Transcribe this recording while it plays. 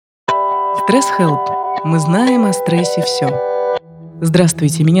Стресс Help. Мы знаем о стрессе все.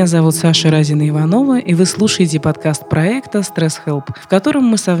 Здравствуйте, меня зовут Саша Разина-Иванова, и вы слушаете подкаст проекта «Стресс Help», в котором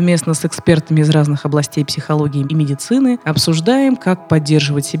мы совместно с экспертами из разных областей психологии и медицины обсуждаем, как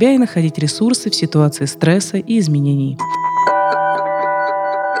поддерживать себя и находить ресурсы в ситуации стресса и изменений.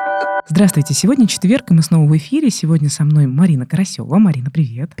 Здравствуйте, сегодня четверг, и мы снова в эфире. Сегодня со мной Марина Карасева. Марина,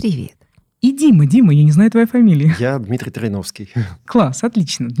 привет. Привет. И Дима, я не знаю твою фамилию. Я Дмитрий Троиновский. Класс,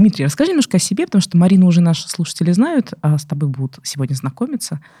 отлично. Дмитрий, расскажи немножко о себе, потому что Марину уже наши слушатели знают, а с тобой будут сегодня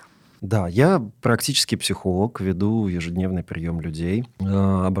знакомиться. Да, я практически психолог, веду ежедневный прием людей.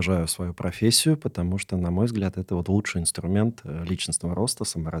 Обожаю свою профессию, потому что, на мой взгляд, это вот лучший инструмент личностного роста,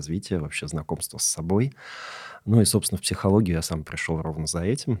 саморазвития, вообще знакомства с собой. Ну и, собственно, в психологию я сам пришел ровно за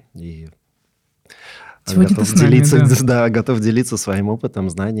этим. И сегодня готов ты с нами, делиться, да, готов делиться своим опытом,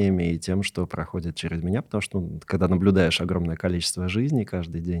 знаниями и тем, что проходит через меня, потому что, когда наблюдаешь огромное количество жизней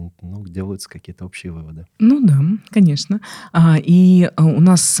каждый день, делаются какие-то общие выводы. Ну да, конечно. У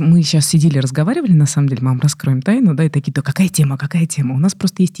нас, мы сейчас сидели, разговаривали, на самом деле, мы вам раскроем тайну, да, и такие, да какая тема? У нас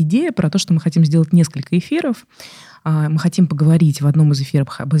просто есть идея про то, что мы хотим сделать несколько эфиров. Мы хотим поговорить в одном из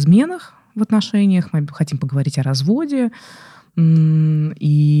эфиров об изменах в отношениях, мы хотим поговорить о разводе,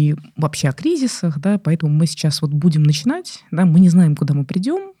 и вообще о кризисах, да, поэтому мы сейчас вот будем начинать, да, мы не знаем, куда мы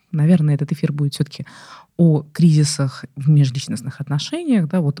придем, наверное, этот эфир будет все-таки о кризисах в межличностных отношениях,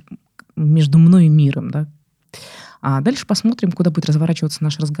 да, вот между мной и миром, да, а дальше посмотрим, куда будет разворачиваться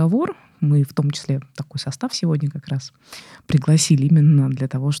наш разговор, мы в том числе такой состав сегодня как раз пригласили именно для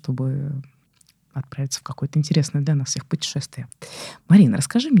того, чтобы отправиться в какое-то интересное для нас всех путешествие. Марина,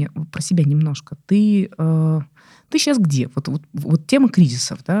 расскажи мне про себя немножко. Ты сейчас где? Вот тема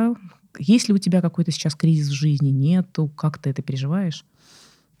кризисов, да? Есть ли у тебя какой-то сейчас кризис в жизни? Нету? Как ты это переживаешь?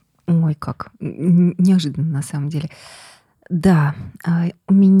 Ой, как неожиданно на самом деле. Да,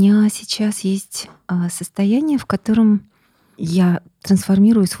 у меня сейчас есть состояние, в котором я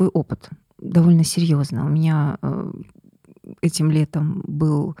трансформирую свой опыт довольно серьезно. У меня этим летом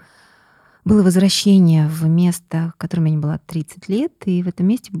было возвращение в место, в котором я не была 30 лет, и в этом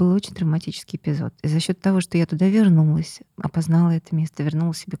месте был очень травматический эпизод. И за счет того, что я туда вернулась, опознала это место,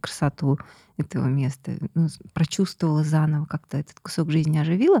 вернула себе красоту этого места, прочувствовала заново, как-то этот кусок жизни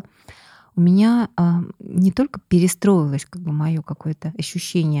оживила, у меня не только перестроилось мое какое-то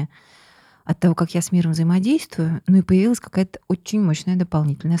ощущение от того, как я с миром взаимодействую, но и появилась какая-то очень мощная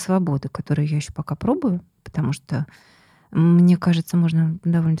дополнительная свобода, которую я еще пока пробую, потому что мне кажется, можно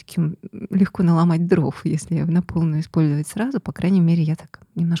довольно-таки легко наломать дров, если на полную использовать сразу. По крайней мере, я так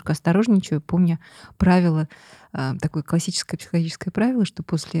немножко осторожничаю, помня правило, такое классическое психологическое правило, что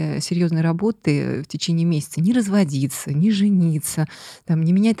после серьезной работы в течение месяца не разводиться, не жениться,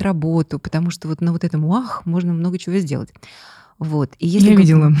 не менять работу, потому что на этом можно много чего сделать. Вот. И если я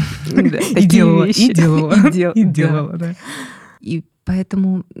видела. И делала. И делала, да. И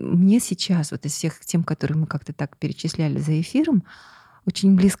поэтому мне сейчас, из всех тем, которые мы как-то так перечисляли за эфиром,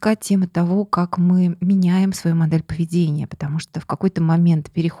 очень близка тема того, как мы меняем свою модель поведения, потому что в какой-то момент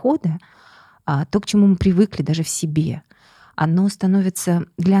перехода то, к чему мы привыкли даже в себе, оно становится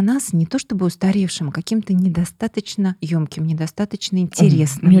для нас не то чтобы устаревшим, а каким-то недостаточно ёмким, недостаточно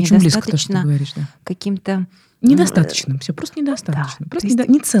интересным, мне очень близко то, что ты говоришь, да. каким-то недостаточным, все просто недостаточно. Да, просто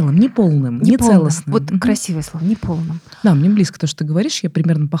не целым, не полным, не целостным. Вот красивое слово, не полным. Да, мне близко то, что ты говоришь. Я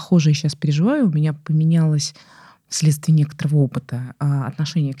примерно похожее сейчас переживаю. У меня поменялось вследствие некоторого опыта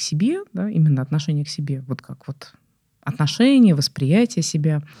отношение к себе, да, именно отношение к себе, отношение, восприятие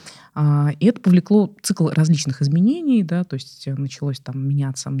себя. И это повлекло цикл различных изменений, да, то есть началось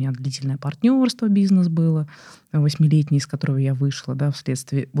меняться, у меня длительное партнерство, бизнес было, 8-летний, из которого я вышла, да,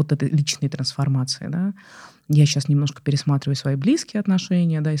 вследствие этой личной трансформации, да. Я сейчас немножко пересматриваю свои близкие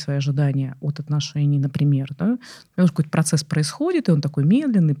отношения, да, и свои ожидания от отношений, например, да. Какой-то процесс происходит, и он такой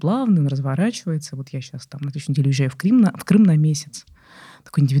медленный, плавный, он разворачивается. Вот я сейчас на следующей неделе уезжаю в Крым на месяц.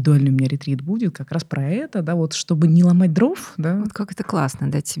 Такой индивидуальный у меня ретрит будет как раз про это, да, чтобы не ломать дров, да. Вот как это классно,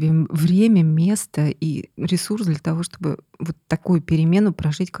 дать себе время, место и ресурс для того, чтобы такую перемену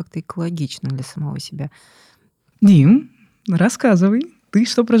прожить как-то экологично для самого себя. Дим, рассказывай, ты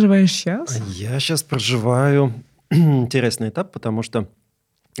что проживаешь сейчас? Я сейчас проживаю интересный этап, потому что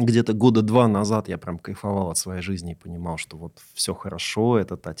где-то 2 года назад я прям кайфовал от своей жизни и понимал, что все хорошо,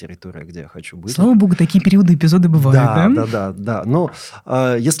 это та территория, где я хочу быть. Слава богу, такие периоды, эпизоды бывают, да? Да. Но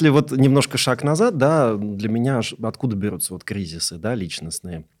если немножко шаг назад, да, для меня откуда берутся кризисы, да,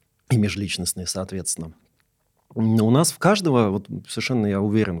 личностные и межличностные, соответственно. У нас в каждого, совершенно я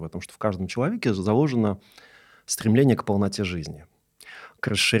уверен в этом, что в каждом человеке заложено стремление к полноте жизни. к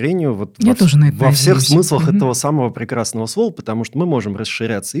расширению вот Я тоже на это во всех надеюсь. смыслах Мгм. этого самого прекрасного слова, потому что мы можем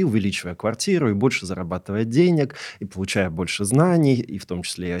расширяться и увеличивая квартиру, и больше зарабатывая денег, и получая больше знаний, и в том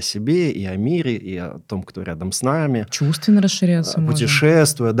числе и о себе, и о мире, и о том, кто рядом с нами, Чувственно расширяться можем.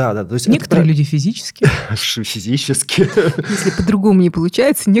 путешествуя, да. То есть Некоторые это люди физически. физически. Если по-другому не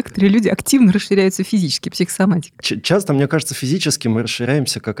получается, некоторые люди активно расширяются физически, психосоматика. Часто, мне кажется, физически мы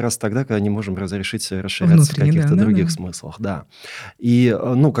расширяемся как раз тогда, когда не можем разрешить себе расширяться в Внутренне, каких-то да. других смыслах, да. И,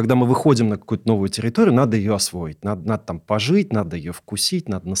 когда мы выходим на какую-то новую территорию, надо ее освоить, надо там пожить, надо ее вкусить,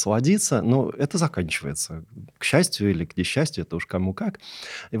 надо насладиться, но это заканчивается. К счастью или к несчастью, это уж кому как.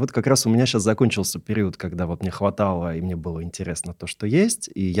 И вот как раз у меня сейчас закончился период, когда вот мне хватало, и мне было интересно то, что есть,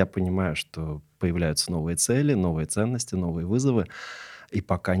 и я понимаю, что появляются новые цели, новые ценности, новые вызовы, и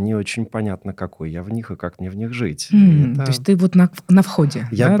пока не очень понятно, какой я в них и как мне в них жить. И То есть ты вот на входе,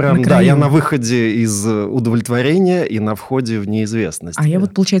 я да, прям, на да, я краю. на выходе из удовлетворения и на входе в неизвестность. А я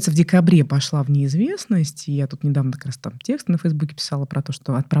вот, получается, в декабре пошла в неизвестность, и я тут недавно как раз там текст на Фейсбуке писала про то,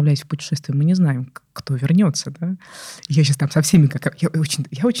 что, отправляясь в путешествие, мы не знаем, кто вернется, да. Я сейчас там со всеми,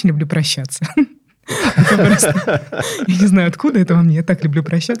 я очень люблю прощаться. Это просто... Я не знаю, откуда это во мне. Я так люблю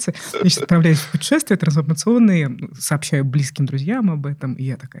прощаться. Я сейчас отправляюсь в путешествия трансформационные, сообщаю близким друзьям об этом, и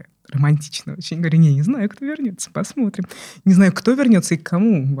я такая романтичная очень. Говорю, не знаю, кто вернется, посмотрим. Не знаю, кто вернется и к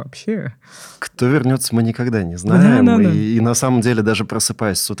кому вообще. Кто вернется, мы никогда не знаем. Да. И на самом деле, даже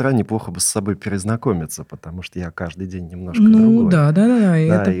просыпаясь с утра, неплохо бы с собой перезнакомиться, потому что я каждый день немножко другой. Да. И Да,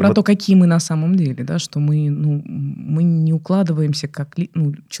 это и про вот- то, какие мы на самом деле, да, что мы не укладываемся,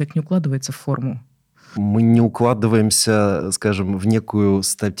 человек не укладывается в форму. Мы не укладываемся, скажем, в некую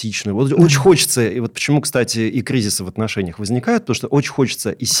статичную... Вот Да. очень хочется, и вот почему, кстати, и кризисы в отношениях возникают, потому что очень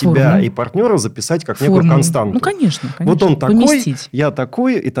хочется и себя, Форму. и партнера записать как некую Форму. константу. Ну, конечно. Вот он такой, Поместить. я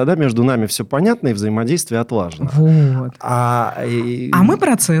такой, и тогда между нами все понятно, и взаимодействие отлажено. Вот. А мы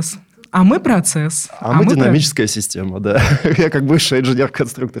процесс. А мы процесс. А мы динамическая система, да. Я как бывший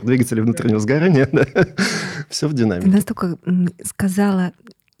инженер-конструктор двигателя внутреннего сгорания, да. Все в Ты динамике. настолько сказала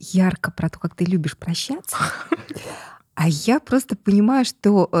ярко про то, как ты любишь прощаться, а я просто понимаю,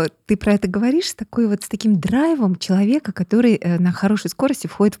 что ты про это говоришь с таким драйвом человека, который на хорошей скорости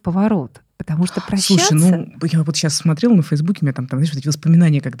входит в поворот. Потому что прощаться... Слушай, я вот сейчас смотрела на Фейсбуке, у меня там, знаешь, вот эти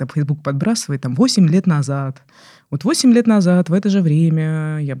воспоминания, когда Фейсбук подбрасывает, 8 лет назад. Вот 8 лет назад, в это же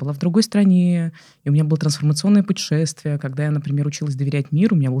время, я была в другой стране, и у меня было трансформационное путешествие, когда я, например, училась доверять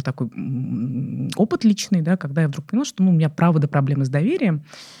миру, у меня был такой опыт личный, да, когда я вдруг поняла, что у меня правда проблемы с доверием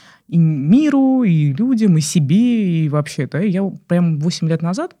и миру, и людям, и себе, и вообще. Да, и я прям 8 лет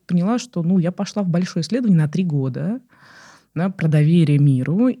назад поняла, что я пошла в большое исследование на 3 года, да, про доверие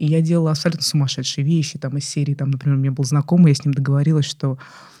миру, и я делала абсолютно сумасшедшие вещи, из серии, например, у меня был знакомый, я с ним договорилась, что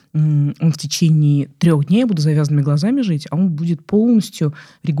он в течение 3 дней, я буду завязанными глазами жить, а он будет полностью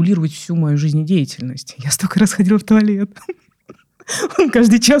регулировать всю мою жизнедеятельность. Я столько раз ходила в туалет. Он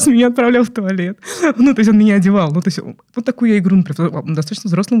каждый час меня отправлял в туалет. То есть он меня одевал. То есть вот такую я игру, например, в достаточно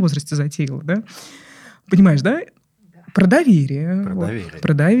взрослом возрасте затеяла, да? Понимаешь, да? Про доверие. Про доверие.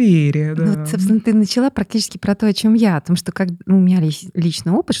 Про доверие, да. Ну, собственно, ты начала практически про то, о чем я. О том, что у меня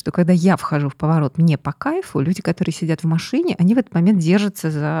личный опыт, что когда я вхожу в поворот, мне по кайфу, люди, которые сидят в машине, они в этот момент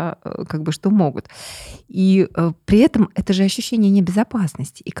держатся за что могут. И при этом это же ощущение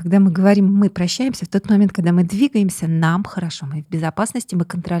небезопасности. И когда мы говорим, мы прощаемся, в тот момент, когда мы двигаемся, нам хорошо, мы в безопасности, мы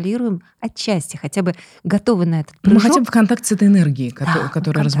контролируем отчасти, хотя бы готовы на этот прыжок. Мы хотя бы в контакте с этой энергией, которая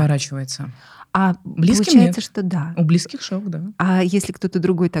контакт. разворачивается. А Близким получается, нет. что да. У близких шок, да. А если кто-то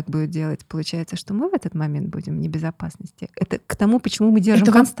другой так будет делать, получается, что мы в этот момент будем в небезопасности? Это к тому, почему мы держим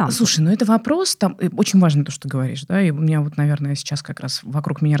константу. Слушай, это вопрос, очень важно то, что ты говоришь, да, и у меня наверное, сейчас как раз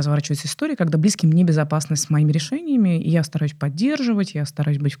вокруг меня разворачивается история, когда близким небезопасно с моими решениями, и я стараюсь поддерживать, я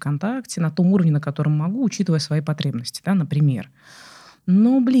стараюсь быть в контакте на том уровне, на котором могу, учитывая свои потребности, да, например.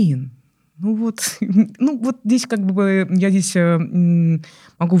 Но, вот здесь я здесь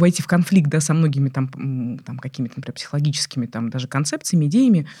могу войти в конфликт, да, со многими какими-то, например, психологическими даже концепциями,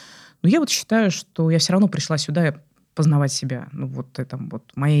 идеями, но я считаю, что я все равно пришла сюда познавать себя. Это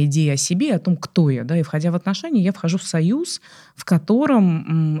моя идея о себе, о том, кто я, да, и входя в отношения, я вхожу в союз, в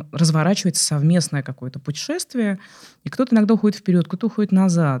котором разворачивается совместное какое-то путешествие, и кто-то иногда уходит вперед, кто-то уходит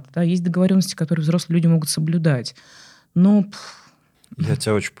назад, да, есть договоренности, которые взрослые люди могут соблюдать, но... Я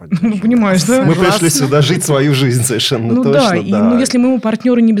тебя очень поддерживаю. Понимаешь, да? Мы пришли сюда жить свою жизнь совершенно точно. Да, и если моему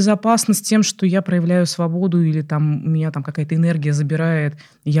партнеру небезопасно с тем, что я проявляю свободу или меня какая-то энергия забирает,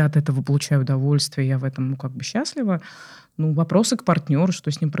 я от этого получаю удовольствие, я в этом счастлива, вопросы к партнеру,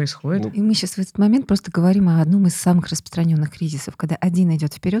 что с ним происходит. И мы сейчас в этот момент просто говорим о одном из самых распространенных кризисов, когда один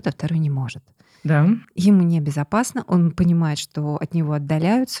идет вперед, а второй не может. Да. Ему небезопасно, он понимает, что от него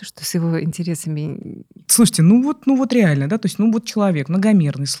отдаляются, что с его интересами... Слушайте, вот реально, да, то есть, человек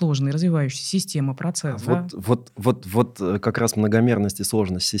многомерный, сложный, развивающийся, система, процесс, да? Вот как раз многомерность и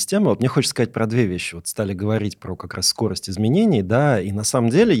сложность системы. Вот мне хочется сказать про две вещи. Вот стали говорить про как раз скорость изменений, да, и на самом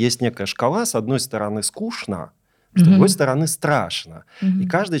деле есть некая шкала, с одной стороны скучно, с другой стороны страшно. И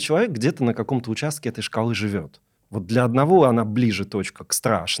каждый человек где-то на каком-то участке этой шкалы живет. Вот для одного она ближе точка к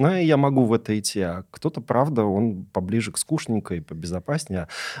страшно, и я могу в это идти, а кто-то, правда, он поближе к скучненько и побезопаснее, а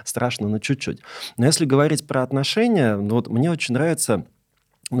страшно, но чуть-чуть. Но если говорить про отношения, вот мне очень нравится,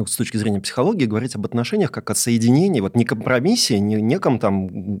 с точки зрения психологии, говорить об отношениях как о соединении, вот не компромиссе, не неком там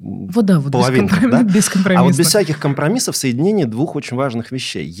половинках, да? А вот без всяких компромиссов соединение двух очень важных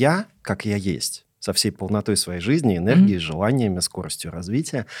вещей. Я, как я есть, со всей полнотой своей жизни, энергией, желаниями, скоростью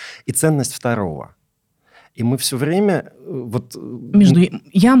развития, и ценность второго. И мы все время... Между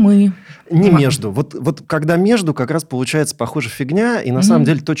мы. Не между. Вот когда между, как раз получается похожая фигня, и на самом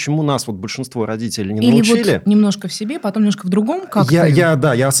деле то, чему нас большинство родителей не научили... Или немножко в себе, потом немножко в другом, как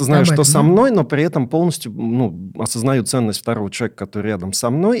я осознаю, что со мной, но при этом полностью осознаю ценность второго человека, который рядом со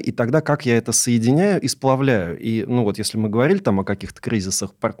мной, и тогда как я это соединяю и сплавляю. И если мы говорили там о каких-то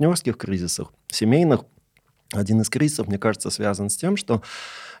кризисах, партнерских кризисах, семейных, один из кризисов, мне кажется, связан с тем, что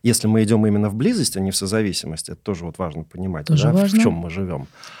если мы идем именно в близость, а не в созависимость, это тоже важно понимать, в чем мы живем.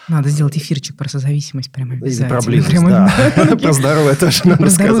 Надо сделать эфирчик про созависимость прямо обязательно. И про близость, да. Про здоровое тоже надо сказать. Про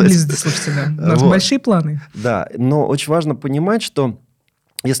здоровую близость, слушайте, да. У нас большие планы. Да, но очень важно понимать, что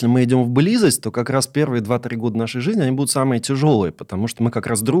если мы идем в близость, то как раз первые 2-3 года нашей жизни, они будут самые тяжелые, потому что мы как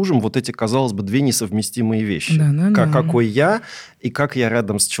раз дружим вот эти, казалось бы, две несовместимые вещи. Какой я и как я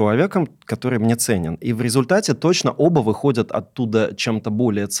рядом с человеком, который мне ценен. И в результате точно оба выходят оттуда чем-то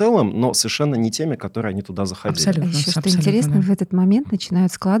более целым, но совершенно не теми, которые они туда заходили. Абсолютно. Еще что интересно, в этот момент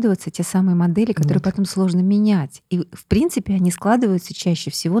начинают складываться те самые модели, которые потом сложно менять. И, в принципе, они складываются чаще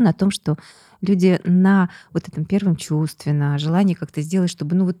всего на том, что люди на вот этом первом чувстве, на желании как-то сделать,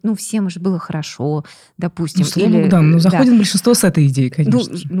 чтобы всем же было хорошо, допустим. Заходит большинство с этой идеей,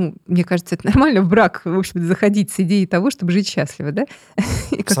 конечно. Мне кажется, это нормально в брак, в общем-то, заходить с идеей того, чтобы жить счастливо, да?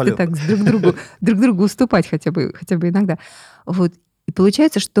 И как-то так друг другу уступать хотя бы иногда. Вот. И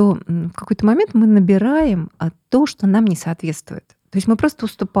получается, что в какой-то момент мы набираем то, что нам не соответствует. То есть мы просто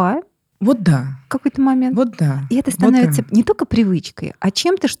уступаем. Вот да. В какой-то момент. Вот да. И это становится не только привычкой, а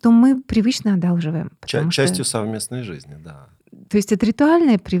чем-то, что мы привычно одалживаем. Частью совместной жизни, да. То есть это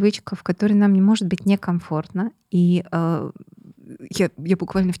ритуальная привычка, в которой нам не может быть некомфортно. И я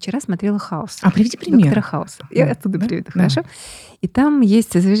буквально вчера смотрела «Хаус». Приведи пример. Доктора Хауса. Я оттуда приведу, хорошо? И там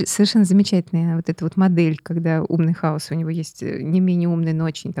есть совершенно замечательная вот эта вот модель, когда умный Хаус, у него есть не менее умный, но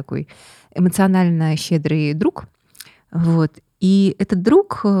очень такой эмоционально щедрый друг. Вот. И этот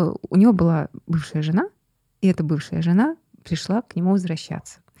друг, у него была бывшая жена, и эта бывшая жена пришла к нему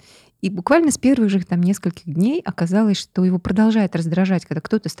возвращаться. И буквально с первых же нескольких дней оказалось, что его продолжает раздражать, когда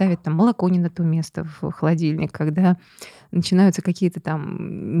кто-то ставит молоко не на то место в холодильник, когда начинаются какие-то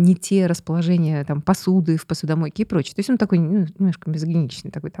не те расположения посуды в посудомойке и прочее. То есть он такой немножко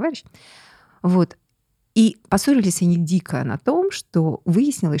мизогиничный такой товарищ. Вот. И поссорились они дико на том, что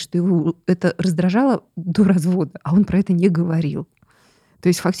выяснилось, что его это раздражало до развода, а он про это не говорил. То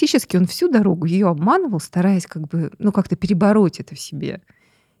есть фактически он всю дорогу ее обманывал, стараясь как-то перебороть это в себе.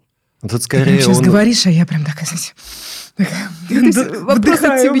 Тут скорее ты сейчас говоришь, а я прям такая, знаете, вопрос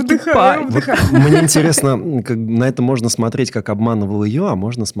от тебя кипает. Мне интересно, на это можно смотреть, как обманывал ее, а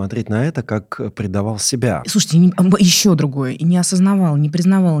можно смотреть на это, как предавал себя. Слушайте, еще другое. И не осознавал, не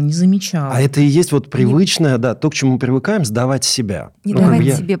признавал, не замечал. А это и есть привычное, то, к чему мы привыкаем, сдавать себя. Не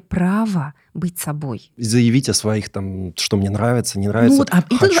давать себе право быть собой. Заявить о своих, что мне нравится, не нравится,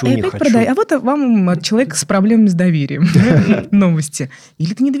 хочу, не хочу. А вот вам человек с проблемами с доверием. Новости.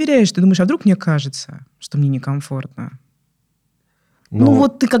 Или ты не доверяешь, ты думаешь, а вдруг мне кажется, что мне некомфортно. Ты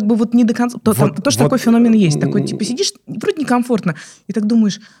не до конца... Тоже такой феномен есть. Такой, сидишь, вроде некомфортно, и так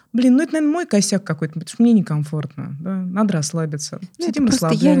думаешь, это, наверное, мой косяк какой-то, потому что мне некомфортно. Да? Надо расслабиться. Сидим,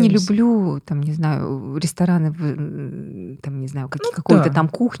 расслабляемся. Я не люблю, рестораны, какой-то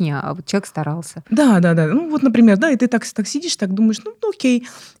кухни, а вот человек старался. Да. Например, и ты так сидишь, так думаешь, окей.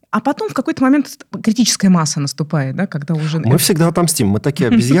 А потом в какой-то момент критическая масса наступает, да, когда уже... Мы всегда отомстим. Мы такие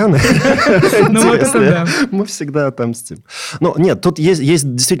обезьяны. Ну, вот это да. Мы всегда отомстим. Но нет, тут есть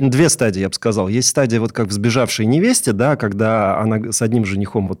действительно две стадии, я бы сказал. Есть стадия вот как в «Сбежавшей невесте», да, когда она с одним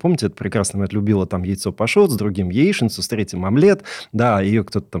женихом, вот помните, это прекрасно, момент любила там яйцо пашот, с другим яичницу, с третьим омлет, да, ее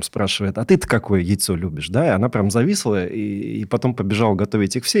кто-то там спрашивает, а ты-то какое яйцо любишь, да, и она прям зависла, и потом побежала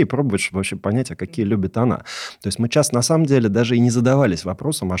готовить их все и пробовать, чтобы вообще понять, а какие любит она. То есть мы часто, на самом деле, даже и не задавались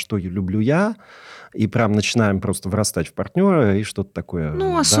вопросом, а что люблю я, и прям начинаем просто врастать в партнера и что-то такое.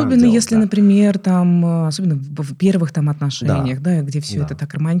 Ну, да, особенно делать, если, да. например, там, особенно в первых там отношениях, да, где все Да. это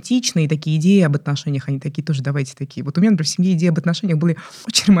так романтично, и такие идеи об отношениях, они такие тоже, давайте такие. Вот у меня, например, в семье идеи об отношениях были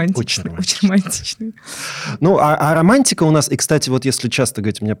очень романтичные. Очень романтичные. Ну, а романтика у нас, и, кстати, вот если часто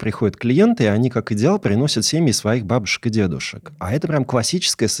говорить, у меня приходят клиенты, и они, как идеал, приносят семьи своих бабушек и дедушек. А это прям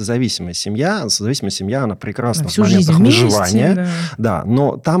классическая созависимая семья. Созависимая семья, она прекрасна Всю в жизнь моментах вместе, выживания. Да,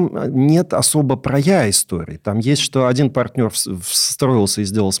 но там нет особо про я истории. Там есть, что один партнер встроился и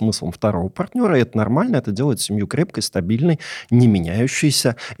сделал смыслом второго партнера, и это нормально, это делает семью крепкой, стабильной, не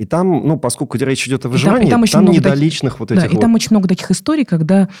меняющейся. И там, ну, поскольку речь идет о выживании, там не до личных вот этих и там очень много таких историй,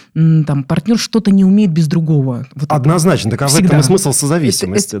 когда там партнер что-то не умеет без другого. Вот однозначно, так а в этом и смысл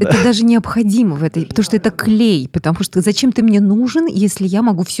созависимости. Это даже необходимо в этой, потому что это клей, потому что зачем ты мне нужен, если я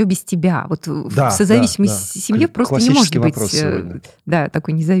могу все без тебя? Вот в созависимой семье просто не может быть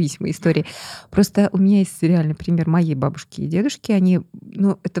такой независимой истории. Просто у меня есть реальный пример моей бабушки и дедушки. Они,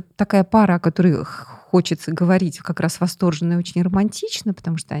 ну, это такая пара, о которой хочется говорить как раз восторженно и очень романтично,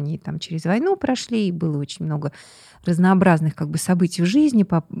 потому что они там через войну прошли, и было очень много разнообразных как бы событий в жизни.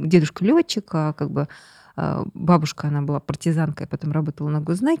 Дедушка летчик, а как бы бабушка, она была партизанкой, потом работала на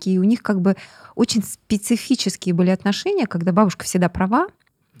госзнаке, и у них как бы очень специфические были отношения, когда бабушка всегда права,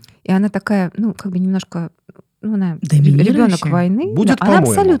 и она такая, ну, как бы немножко, ну, она ребенок войны. Будет, она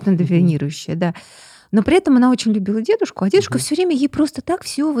абсолютно доминирующая, да. Но при этом она очень любила дедушку, а дедушка все время ей просто так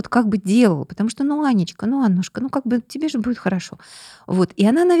все вот как бы делал, потому что, ну, Анечка, ну, Аннушка, ну, как бы тебе же будет хорошо. Вот. И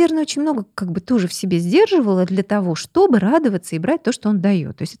она, наверное, очень много как бы тоже в себе сдерживала для того, чтобы радоваться и брать то, что он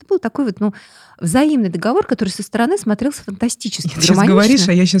дает. То есть это был такой вот, ну, взаимный договор, который со стороны смотрелся фантастически. Ты сейчас говоришь,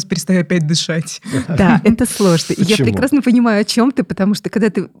 а я сейчас перестаю опять дышать. Да, это сложно. И я прекрасно понимаю, о чем ты, потому что когда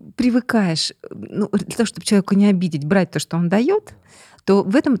ты привыкаешь, ну, для того, чтобы человека не обидеть, брать то, что он дает, то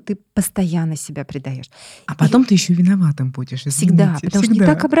в этом ты постоянно себя предаешь. А потом ты еще виноватым будешь. Всегда, потому что не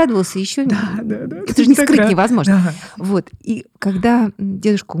так обрадовался, еще это же не скрыть невозможно. Да. Вот. И когда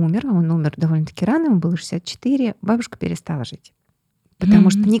дедушка умер, он умер довольно-таки рано, ему было 64, бабушка перестала жить. Потому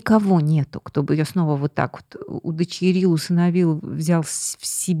что никого нету, кто бы ее снова вот так вот удочерил, усыновил, взял в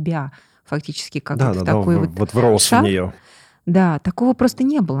себя фактически как такой вот врос шаг. в нее. Да, такого просто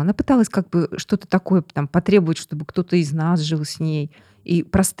не было. Она пыталась как бы что-то такое там потребовать, чтобы кто-то из нас жил с ней. И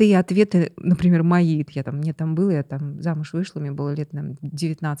простые ответы, например, мои, мне там было, я там замуж вышла, мне было лет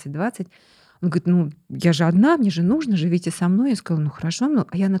 19-20. Он говорит, ну, я же одна, мне же нужно, живите со мной. Я сказала, ну, хорошо. Ну,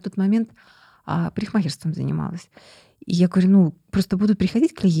 а я на тот момент парикмахерством занималась. И я говорю, ну, просто будут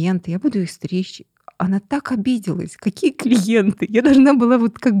приходить клиенты, я буду их стричь. Она так обиделась. Какие клиенты? Я должна была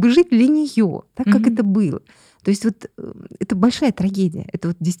вот как бы жить для нее, так как это было. То есть вот это большая трагедия. Это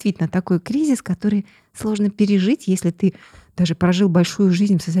вот действительно такой кризис, который сложно пережить, если ты даже прожил большую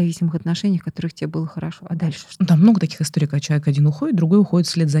жизнь в созависимых отношениях, в которых тебе было хорошо. А дальше что? Ну, там много таких историй, когда человек один уходит, другой уходит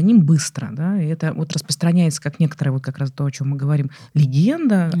вслед за ним быстро. Да? И это вот распространяется как некоторое, вот как раз то, о чем мы говорим,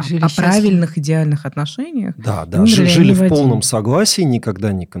 легенда о правильных, идеальных отношениях. Да, жили в полном согласии,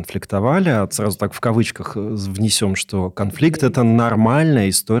 никогда не конфликтовали. А сразу так в кавычках внесем, что конфликт – это нормальная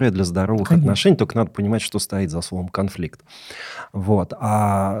история для здоровых отношений, только надо понимать, что стоит за словом конфликт. Вот.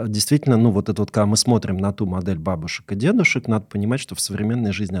 А действительно, ну вот это вот, когда мы смотрим на ту модель бабушек и дедушек, надо понимать, что в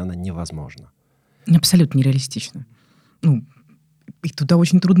современной жизни она невозможна. Абсолютно нереалистично. Ну, и туда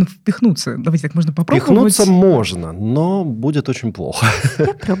очень трудно впихнуться. Давайте так, можно попробовать? Впихнуться можно, но будет очень плохо.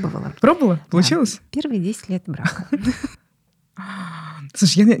 Я пробовала. Пробовала? Получилось? Да. Первые 10 лет брака.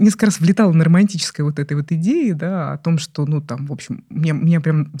 Слушай, я несколько раз влетала на романтической вот этой вот идее, да, о том, что, ну, там, в общем, меня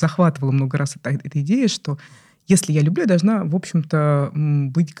прям захватывала много раз эта идея, что если я люблю, я должна, в общем-то,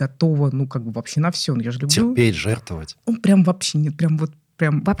 быть готова, ну, как бы вообще на все. Я же люблю. Терпеть, жертвовать. Ну, прям вообще нет, прям вот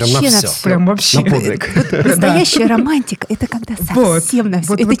прям вообще на все. все. Прям вообще. На подвиг. Настоящая романтика – это когда совсем на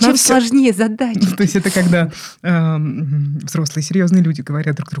все. Это чем сложнее задача. То есть это когда взрослые серьезные люди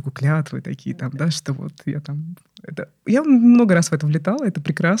говорят друг другу клятвы такие там, да, что вот я там... Я много раз в это влетала, это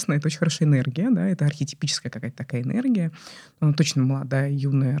прекрасно, это очень хорошая энергия, да, это архетипическая какая-то такая энергия. Она точно молодая,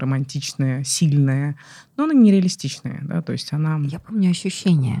 юная, романтичная, сильная, но она нереалистичная, да, то есть она... Я помню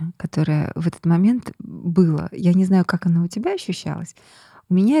ощущение, которое в этот момент было. Я не знаю, как оно у тебя ощущалось.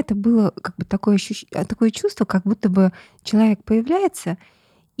 у меня это было как бы такое чувство, как будто бы человек появляется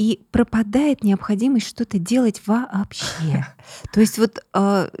и пропадает необходимость что-то делать вообще. То есть вот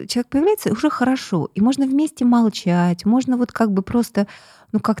человек появляется, и уже хорошо, и можно вместе молчать, можно вот как бы просто,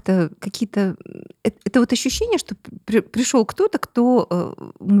 ну как-то какие-то... Это вот ощущение, что пришел кто-то, кто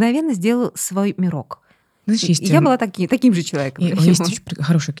мгновенно сделал свой мирок. Знаешь, есть, Я была таким же человеком. есть очень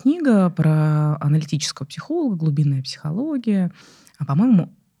хорошая книга про аналитического психолога, глубинная психология. А,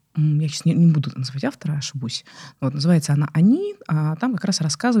 по-моему, я сейчас не буду называть автора, ошибусь. Вот, называется она «Они», а там как раз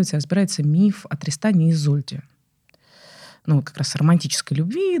рассказывается, разбирается миф о Тристане и Изольде. Ну, как раз романтической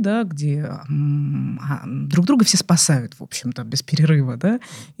любви, да, где друг друга все спасают, в общем-то, без перерыва, да.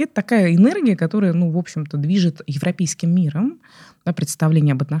 И это такая энергия, которая, ну, в общем-то, движет европейским миром, да,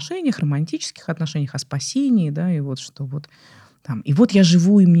 представление об отношениях, романтических отношениях, о спасении, да, и вот что вот там. И вот я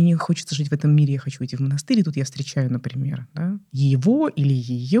живу, и мне не хочется жить в этом мире, я хочу идти в монастырь, и тут я встречаю, например, да, его или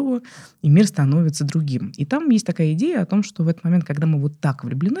ее, и мир становится другим. И там есть такая идея о том, что в этот момент, когда мы вот так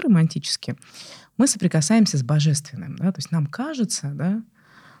влюблены романтически, мы соприкасаемся с божественным, да, то есть нам кажется, да,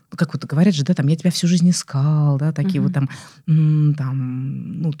 как вот говорят же, да, там, я тебя всю жизнь искал, да, такие вот там,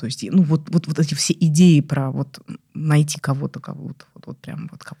 ну, то есть, ну, вот эти все идеи про вот найти кого-то, вот прям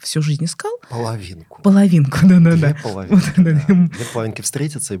вот как всю жизнь искал. Половинку, да-да-да. Две половинки, Две половинки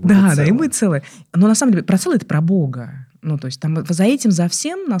встретятся и будет целое. Да, и будет целое. Но на самом деле про целое — это про Бога. Ну, то есть там за этим, за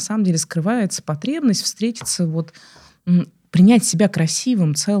всем, на самом деле, скрывается потребность встретиться вот... принять себя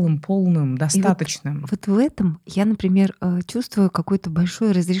красивым, целым, полным, достаточным. Вот в этом я, например, чувствую какое-то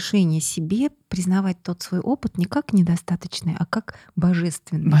большое разрешение себе признавать тот свой опыт не как недостаточный, а как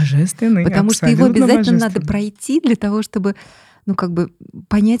божественный. Божественный, потому что его обязательно надо пройти для того, чтобы, ну, как бы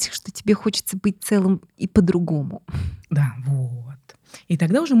понять, что тебе хочется быть целым и по-другому. Да, вот. И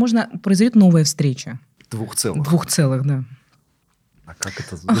тогда уже произойдет новая встреча. Двух целых, да. А как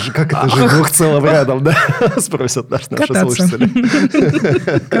это же двух целым рядом, да? Спросят наши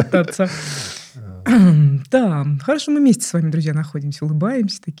слушатели. Кататься. Да, хорошо, мы вместе с вами, друзья, находимся,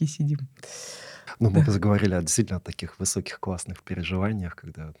 улыбаемся, такие сидим. Ну, мы заговорили действительно о таких высоких классных переживаниях,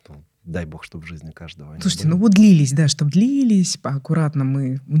 когда, дай бог, чтобы в жизни каждого... Слушайте, ну вот длились, да, чтобы длились, аккуратно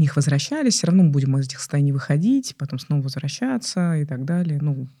мы в них возвращались, все равно мы будем из этих состояний выходить, потом снова возвращаться и так далее.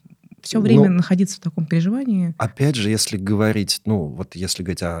 Ну, все время находиться в таком переживании. Опять же, если говорить, если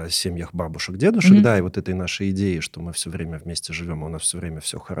говорить о семьях бабушек, дедушек, да, и вот этой нашей идеи, что мы все время вместе живем, у нас все время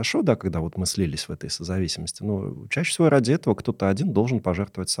все хорошо, да, когда вот мы слились в этой созависимости, чаще всего ради этого кто-то один должен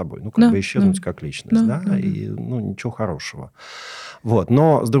пожертвовать собой, как бы исчезнуть как личность, и ничего хорошего. Вот,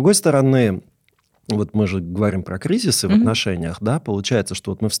 но с другой стороны, вот мы же говорим про кризисы в отношениях, да, получается,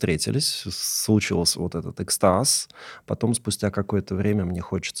 что вот мы встретились, случился вот этот экстаз, потом спустя какое-то время мне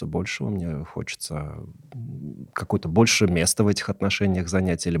хочется большего, мне хочется какое-то больше места в этих отношениях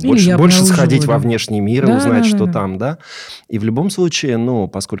занять, или больше сходить во внешний мир и узнать, что там, да. И в любом случае,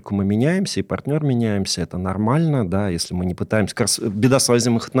 поскольку мы меняемся, и партнер меняемся, это нормально, да, если мы не пытаемся... Как раз беда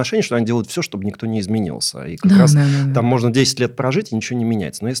связанных отношений, что они делают все, чтобы никто не изменился. И как раз там можно 10 лет прожить, и ничего не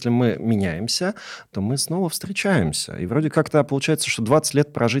меняется. Но если мы меняемся, то мы снова встречаемся. И вроде как-то получается, что 20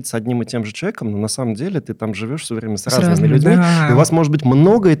 лет прожить с одним и тем же человеком, но на самом деле ты там живешь все время с разными людьми. Да. И у вас может быть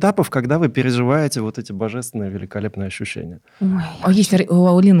много этапов, когда вы переживаете вот эти божественные, великолепные ощущения. Есть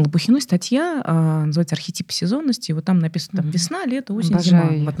у Лены Лопухиной статья, называется «Архетипы сезонности». Вот там написано весна, лето, осень, зима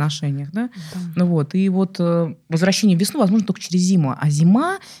в отношениях. Да? И вот возвращение в весну возможно только через зиму. А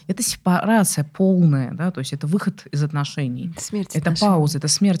зима — это сепарация полная. Да? То есть это выход из отношений. Это пауза, это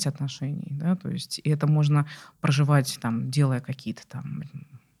смерть отношений. Да? То есть и это можно проживать, делая какие-то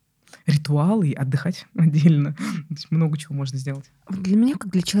ритуалы и отдыхать отдельно. То есть много чего можно сделать. Для меня,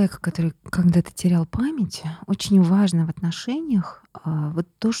 как для человека, который когда-то терял память, очень важно в отношениях вот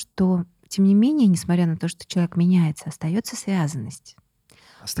то, что, тем не менее, несмотря на то, что человек меняется, остается связанность.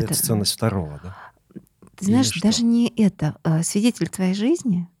 Остается ценность второго, да? Ты знаешь, даже не это. Свидетель твоей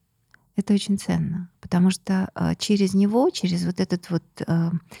жизни — это очень ценно. Потому что через него, через вот этот вот...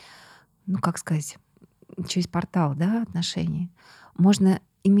 через портал, да, отношений, можно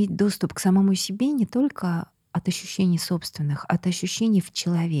иметь доступ к самому себе не только от ощущений собственных, а от ощущений в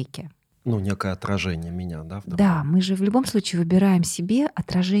человеке. Некое отражение меня, да? Да, мы же в любом случае выбираем себе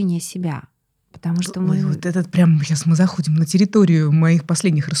отражение себя. Потому что мы... Вот этот прям сейчас мы заходим на территорию моих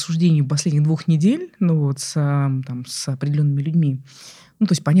последних рассуждений последних 2 недель, с определенными людьми. То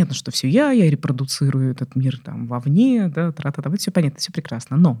есть понятно, что все я репродуцирую этот мир вовне, да, это все понятно, все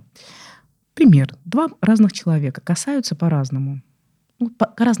прекрасно. Но пример. 2 разных человека касаются по-разному.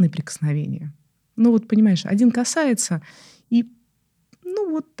 Разные прикосновения. Понимаешь, один касается, и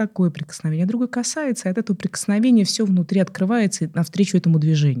ну, вот такое прикосновение. Другой касается, и от этого прикосновения все внутри открывается навстречу этому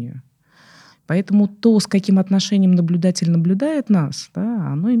движению. Поэтому то, с каким отношением наблюдатель наблюдает нас, да,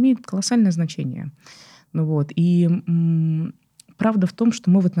 оно имеет колоссальное значение. Ну, вот. И правда в том, что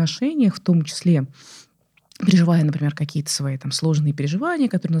мы в отношениях, в том числе, переживая, например, какие-то свои там сложные переживания,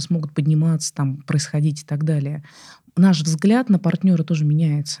 которые у нас могут подниматься, там, происходить и так далее, наш взгляд на партнера тоже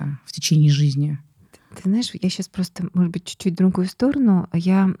меняется в течение жизни. Ты знаешь, я сейчас просто, может быть, чуть-чуть в другую сторону.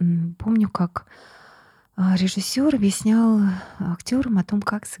 Я помню, как режиссер объяснял актерам о том,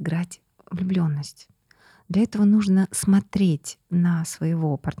 как сыграть влюбленность. Для этого нужно смотреть на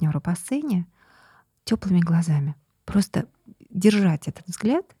своего партнера по сцене теплыми глазами. Просто держать этот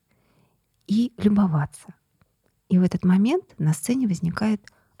взгляд и любоваться. И в этот момент на сцене возникает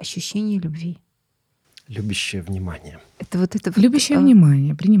ощущение любви. Любящее внимание. Это вот это Любящее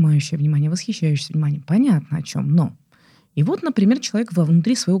внимание, принимающее внимание, восхищающееся внимание. Понятно о чем. Но и вот, например, человек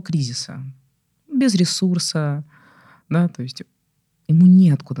внутри своего кризиса, без ресурса, да, то есть ему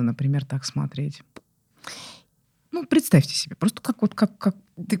неоткуда, например, так смотреть. Ну, представьте себе, просто как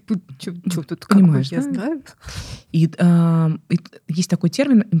Ты что тут понимаешь, я да? знаю? И есть такой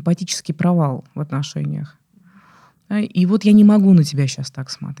термин эмпатический провал в отношениях. Да? И вот я не могу на тебя сейчас так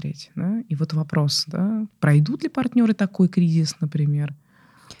смотреть. Да? И вот вопрос, да, пройдут ли партнеры такой кризис, например?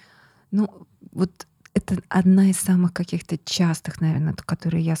 Ну, вот это одна из самых каких-то частых, наверное,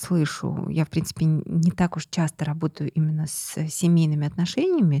 которые я слышу. Я, в принципе, не так уж часто работаю именно с семейными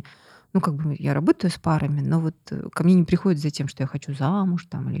отношениями. Ну, как бы я работаю с парами, но вот ко мне не приходит за тем, что я хочу замуж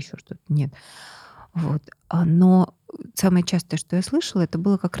там или еще что-то. Нет. Вот. Но самое частое, что я слышала, это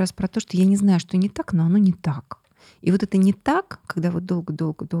было как раз про то, что я не знаю, что не так, но оно не так. И вот это не так, когда вот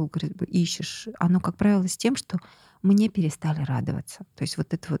долго-долго-долго ищешь, оно, как правило, с тем, что мне перестали радоваться. То есть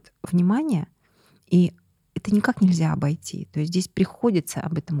вот это вот внимание, и это никак нельзя обойти. То есть здесь приходится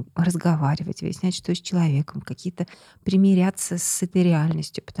об этом разговаривать, выяснять, что с человеком, какие-то примиряться с этой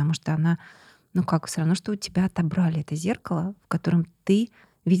реальностью, потому что она, ну как, все равно, что у тебя отобрали это зеркало, в котором ты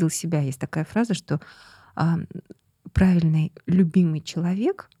видел себя. Есть такая фраза, что правильный, любимый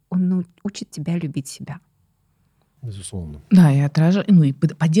человек, он учит тебя любить себя. Безусловно. Да, и и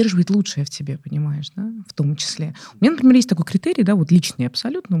поддерживает лучшее в тебе, понимаешь, да, в том числе. У меня, например, есть такой критерий, да, вот личный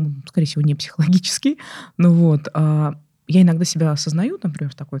абсолютно, скорее всего, не психологический, но вот я иногда себя осознаю,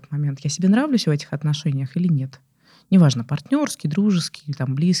 например, в такой момент, я себе нравлюсь в этих отношениях или нет. Неважно, партнерский, дружеский,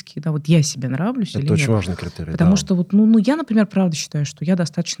 там, близкий, да, вот я себе нравлюсь или нет. Это очень важный критерий. Потому что вот, я, например, правда считаю, что я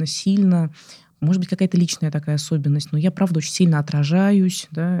достаточно сильно, может быть, какая-то личная такая особенность, но я, правда, очень сильно отражаюсь,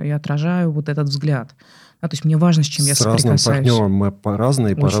 да, и отражаю вот этот взгляд. Да, то есть мне важно, с чем я соприкасаюсь. С разным партнером мы по-разному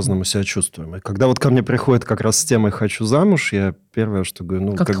и по-разному себя чувствуем. И когда вот ко мне приходит как раз с темой «хочу замуж», я первое, что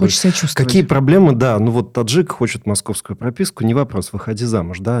говорю... Как ты хочешь себя чувствовать? Какие проблемы? Да, вот таджик хочет московскую прописку, не вопрос, выходи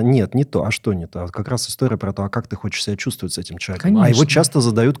замуж. Да, нет, не то. А что не то? А как раз история про то, а как ты хочешь себя чувствовать с этим человеком. Конечно. А его часто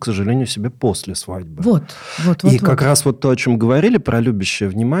задают, к сожалению, себе после свадьбы. Вот. Как раз вот то, о чем говорили, про любящее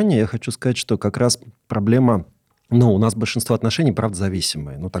внимание, я хочу сказать, что как раз проблема... у нас большинство отношений, правда,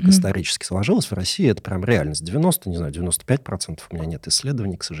 зависимые. Так исторически сложилось. В России это прям реальность. 95% у меня нет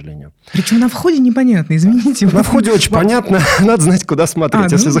исследований, к сожалению. Причем на входе непонятно, извините. На входе очень понятно. Надо знать, куда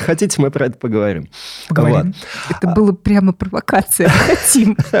смотреть. Если захотите, мы про это поговорим. Поговорим. Это было прямо провокация.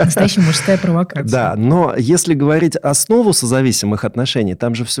 Хотим. Настоящая мужская провокация. Да, но если говорить основу созависимых отношений,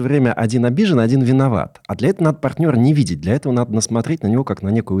 там же все время один обижен, один виноват. А для этого надо партнера не видеть. Для этого надо насмотреть на него как на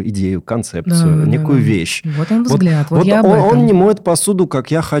некую идею, концепцию, некую вещь. Вот он взгляд. Он не моет посуду, как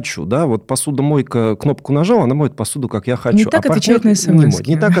я хочу. Да? Вот посудомойка, кнопку нажал, она моет посуду, как я хочу. Не так отвечает на смс.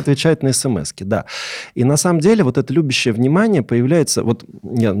 Не так отвечает на смс, да. И на самом деле вот это любящее внимание появляется... Вот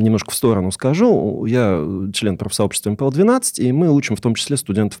я немножко в сторону скажу. Я член профсообщества МПЛ-12, и мы учим в том числе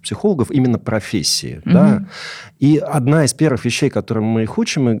студентов-психологов именно профессии. Да? И одна из первых вещей, которым мы их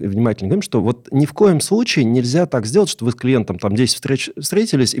учим, мы внимательно говорим, что вот ни в коем случае нельзя так сделать, что вы с клиентом там 10 встреч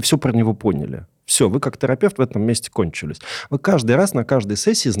встретились и все про него поняли. Все, вы как терапевт в этом месте кончились. Вы каждый раз на каждой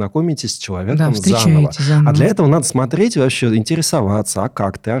сессии знакомитесь с человеком заново. А для этого надо смотреть и вообще интересоваться, а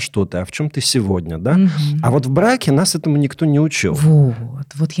как ты, а что ты, а в чем ты сегодня, да? А вот в браке нас этому никто не учил.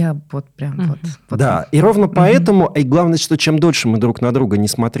 Вот я вот прям вот. Да, и ровно поэтому, и главное, что чем дольше мы друг на друга не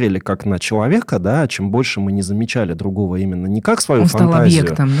смотрели как на человека, да, чем больше мы не замечали другого именно не как свою фантазию.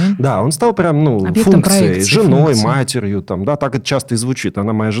 Он стал объектом, да? Да, он стал прям, функцией, женой, матерью, там, да, так это часто и звучит.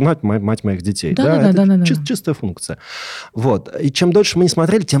 Она моя жена, мать моих детей. вещей. Да. Это чистая функция. Вот. И чем дольше мы не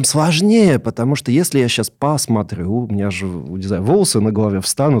смотрели, тем сложнее, потому что если я сейчас посмотрю, у меня же, не знаю, волосы на голове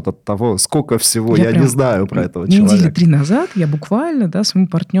встанут от того, сколько всего я не знаю про этого человека. Недели 3 назад я буквально, да, своему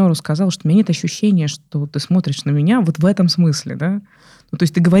партнеру сказала, что у меня нет ощущения, что ты смотришь на меня вот в этом смысле, да. Ну, то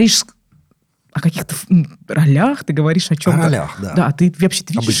есть ты говоришь о каких-то ролях, ты говоришь о чем-то. О ролях, да. Да, ты вообще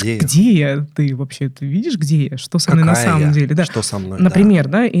видишь, где я? Ты вообще видишь, где я? Что со мной на самом деле? Да. Что со мной, например,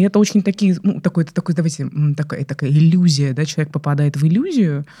 да, и это очень такая иллюзия, да, человек попадает в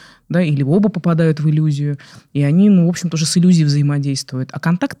иллюзию, да, или оба попадают в иллюзию, и они, в общем, тоже с иллюзией взаимодействуют, а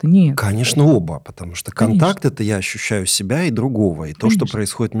контакта нет. Конечно, оба, потому что контакт – это я ощущаю себя и другого, и то, что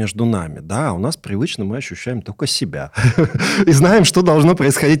происходит между нами. Да, у нас привычно мы ощущаем только себя. И знаем, что должно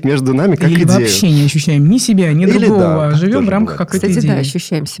происходить между нами, как идея. Или вообще не ощущаем ни себя, ни другого, живем в рамках какой-то идеи. Кстати, да,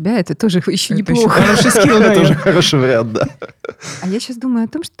 ощущаем себя, это тоже еще неплохо. Хороший скилл, да. Это тоже хороший вариант, да. А я сейчас думаю о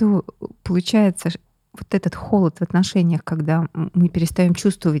том, что получается вот этот холод в отношениях, когда мы перестаем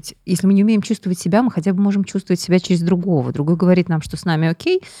чувствовать, если мы не умеем чувствовать себя, мы хотя бы можем чувствовать себя через другого. Другой говорит нам, что с нами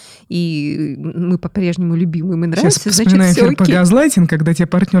окей, и мы по-прежнему любимы, мы нравимся, сейчас значит, все окей. По газлайтинг, когда тебе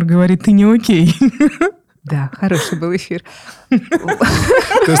партнер говорит, ты не окей. Да, хороший был эфир.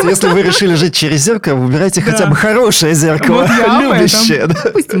 То есть, если вы решили жить через зеркало, выбирайте хотя бы хорошее зеркало, любящее.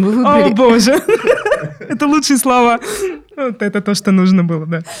 Допустим, вы выбрали... О, боже! Это лучшие слова. Вот это то, что нужно было,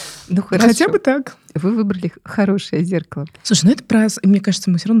 да. Ну, хорошо. Хотя бы так. Вы выбрали хорошее зеркало. Слушай, ну это про... Мне кажется,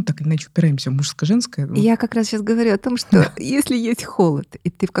 мы все равно так или иначе упираемся в мужско-женское. Я как раз сейчас говорю о том, что если есть холод,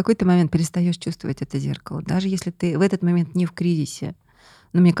 и ты в какой-то момент перестаешь чувствовать это зеркало, даже если ты в этот момент не в кризисе,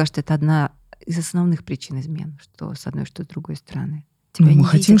 но мне кажется, это одна из основных причин измен, что с одной, что с другой стороны. Мы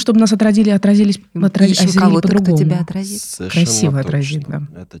хотим, чтобы нас отразились кого-то, по-другому. Кто тебя отразит. Красиво отразит, да.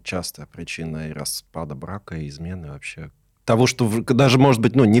 Это частая причина и распада брака, и измены вообще. Того, что даже, может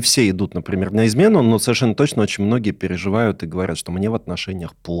быть, не все идут, например, на измену, но совершенно точно очень многие переживают и говорят, что мне в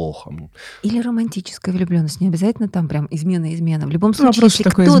отношениях плохо. Или романтическая влюбленность. Не обязательно там прям измена. В любом случае, вопрос, если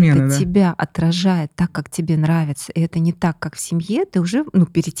кто-то тебя отражает так, как тебе нравится, и это не так, как в семье, ты уже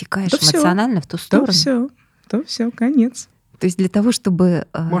перетекаешь эмоционально в ту сторону. То все, конец. То есть для того, чтобы...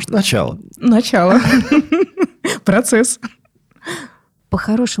 Может, начало. Начало. Процесс.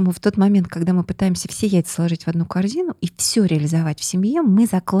 По-хорошему, в тот момент, когда мы пытаемся все яйца сложить в одну корзину и все реализовать в семье, мы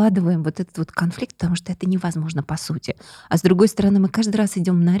закладываем вот этот вот конфликт, потому что это невозможно по сути. А с другой стороны, мы каждый раз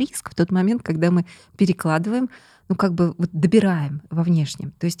идем на риск в тот момент, когда мы перекладываем, добираем во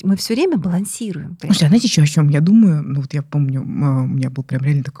внешнем. То есть мы все время балансируем. Слушайте, а знаете, о чем я думаю? Я помню, у меня был прям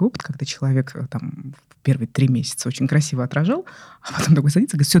реально такой опыт, когда человек там в первые 3 месяца очень красиво отражал, а потом такой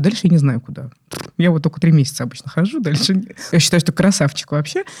садится и говорит, все, дальше я не знаю куда. Я вот только 3 месяца обычно хожу, дальше... Я считаю, что красавчик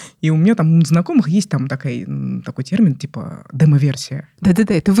вообще. И у меня там у знакомых есть там такой термин, типа демо-версия.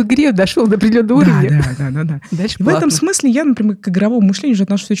 Да-да-да, это в игре дошел до определенного уровня. Да. Дальше в этом смысле я, например, к игровому мышлению уже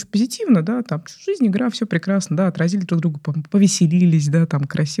отношусь очень позитивно, да, там жизнь, игра, все прекрасно, да, отразили друг друга, повеселились, да, там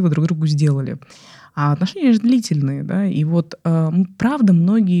красиво друг другу сделали. А отношения же длительные, да, и вот, правда,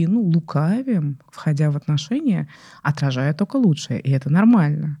 многие, лукавим, входя в отношения, отражая только лучшее, и это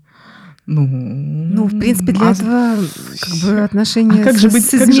нормально. В принципе, для этого отношения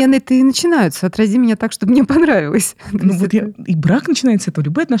с изменой-то и начинаются. Отрази меня так, чтобы мне понравилось. И брак начинается с этого,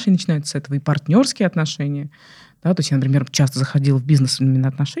 любые отношения начинаются с этого, и партнерские отношения. Да, то есть я, например, часто заходила в бизнес именно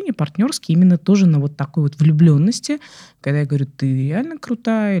отношения партнерские, именно тоже на вот такой вот влюбленности, когда я говорю, ты реально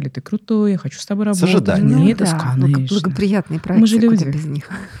крутая, или ты крутой, я хочу с тобой работать. С ожиданием. Мне это конечно. Благоприятные проекты, мы же люди. без них.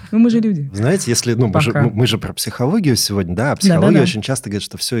 Мы же люди. Знаете, если, мы же про психологию сегодня, да, а психология очень часто говорит,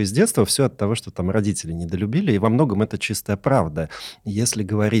 что все из детства, все от того, что там родители недолюбили, и во многом это чистая правда. Если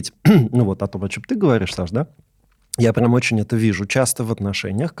говорить, о том, о чем ты говоришь, Саш, да, я прям очень это вижу часто в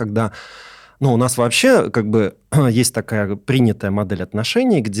отношениях, когда у нас вообще есть такая принятая модель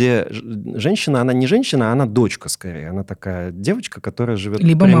отношений, где женщина, она не женщина, а она дочка скорее. Она такая девочка, которая живет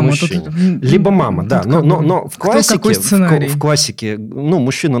либо при мама, мужчине. Либо мама, да. Но в классике,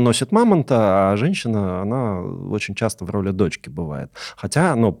 мужчина носит мамонта, а женщина, она очень часто в роли дочки бывает.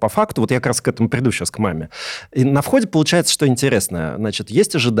 Хотя, по факту, вот я как раз к этому приду сейчас, к маме. И на входе получается, что интересно. Значит,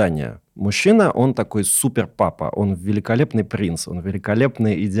 есть ожидания. Мужчина, он такой супер папа, он великолепный принц, он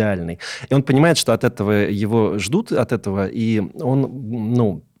великолепный, идеальный. И он понимает, что от этого его ждут, от этого, и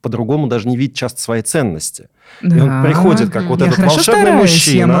он, по-другому даже не видит часто свои ценности. Да. И он приходит, как вот этот волшебный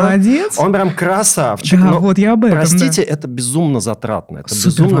мужчина. Я молодец. Он прям красавчик. Да, вот я об этом. Простите, это безумно затратно. Это супер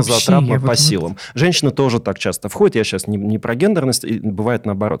безумно вообще, затратно по силам. Женщины тоже так часто входят. Я сейчас не про гендерность, бывает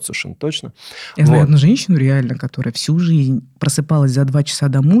наоборот совершенно точно. Я знаю одну женщину реально, которая всю жизнь просыпалась за 2 часа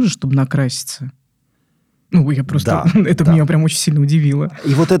до мужа, чтобы накраситься. Ну, я просто... Да, это да. меня прям очень сильно удивило.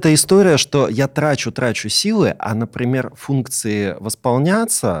 И вот эта история, что я трачу силы, а, например, функции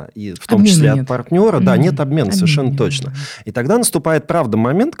восполняться, и в том Обмена числе нет. от партнера, да, нет обмена, совершенно нет. точно. И тогда наступает, правда,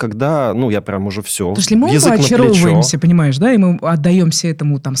 момент, когда, я прям уже все, Потому что мы оба язык на плечо. очаровываемся, понимаешь, да, и мы отдаемся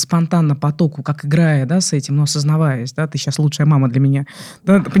этому там спонтанно потоку, как играя, да, с этим, но осознаваясь, да, ты сейчас лучшая мама для меня.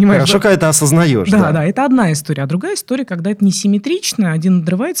 Да, ты понимаешь, Хорошо, да? когда ты осознаешь. Да, это одна история. А другая история, когда это несимметрично, один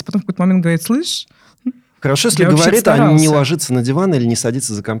надрывается, потом в какой-то момент говорит, слышь, Хорошо, если я вообще говорит, а не старался. ложится на диван или не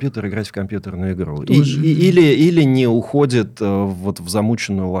садится за компьютер играть в компьютерную игру. Тоже. Или не уходит вот в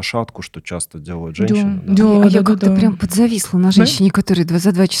замученную лошадку, что часто делают женщины. Да. Я как-то прям подзависла на женщине, которая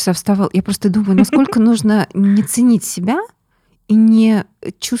за 2 часа вставала. Я просто думаю, насколько нужно не ценить себя и не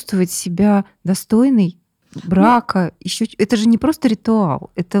чувствовать себя достойной брака. Еще это же не просто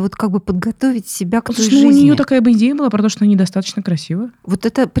ритуал. Это вот как бы подготовить себя к той Слушай, у жизни. нее такая бы идея была про то, что она недостаточно красива. Вот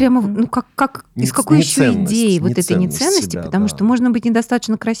это прямо, как из какой еще идеи вот этой неценности? себя, Потому да. что можно быть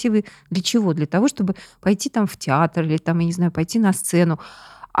недостаточно красивой для чего? Для того, чтобы пойти там в театр или там, я не знаю, пойти на сцену.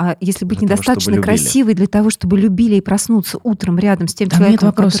 А если быть Для того, недостаточно чтобы любили. красивой для того, чтобы любили и проснуться утром рядом с тем Там нет человеком,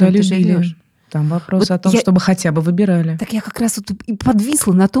 вопроса о которым ты любви. живешь. Там вопрос Вот о том, я- чтобы хотя бы выбирали. Так я как раз вот и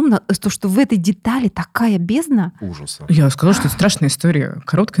подвисла на том, что в этой детали такая бездна. Ужаса. Я сказала, что это страшная история.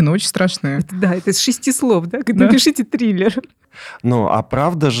 Короткая, но очень страшная. Да, это из 6 слов, да? Да. Напишите триллер. Ну, а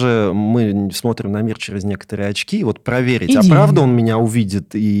правда же, мы смотрим на мир через некоторые очки, вот проверить, а Идеально. правда он меня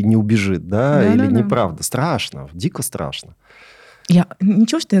увидит и не убежит, да, или Да-да-да. неправда. Страшно, дико страшно.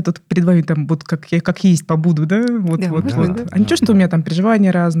 Ничего, что я тут перед вами там вот как есть побуду, да? Вот. Да, Вот. да, А ничего, что у меня там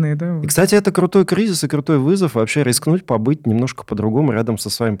переживания разные, да? И, вот. кстати, это крутой кризис и крутой вызов вообще рискнуть побыть немножко по-другому рядом со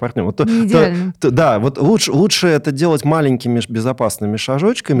своим партнером. Вот Не идеально. да, вот лучше это делать маленькими безопасными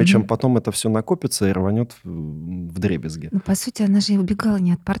шажочками, чем потом это все накопится и рванет вдребезги. Ну, по сути, она же убегала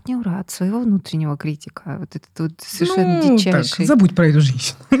не от партнера, а от своего внутреннего критика. Вот этот вот совершенно Ну, дичайший. так, забудь про эту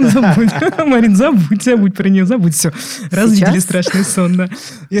женщину. Забудь. Марин, забудь про нее, забудь все. Развидели Сейчас? страшный сон, да.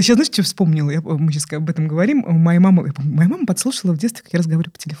 Я сейчас, знаешь, что вспомнила? Мы сейчас об этом говорим. Моя мама подслушала в детстве, как я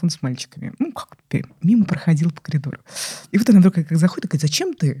разговариваю по телефону с мальчиками. Ну, как мимо проходила по коридору. И вот она вдруг как заходит и говорит,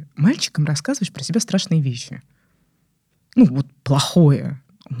 зачем ты мальчикам рассказываешь про себя страшные вещи? Ну, вот плохое.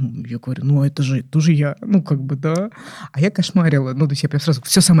 Я говорю, это же я. Да. А я кошмарила. То есть я прям сразу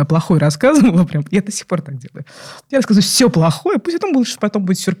все самое плохое рассказывала. Прям. Я до сих пор так делаю. Я рассказываю все плохое, пусть потом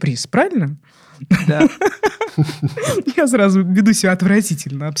будет сюрприз. Правильно? Да. Я сразу веду себя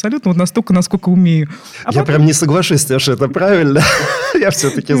отвратительно. Абсолютно. Вот настолько, насколько умею. Я прям не соглашусь, что это правильно. Я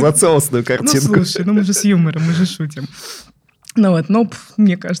все-таки за целостную картинку. Слушай, мы же с юмором, мы же шутим. Но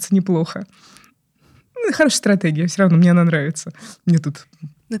мне кажется, неплохо. Хорошая стратегия. Все равно мне она нравится. Мне тут...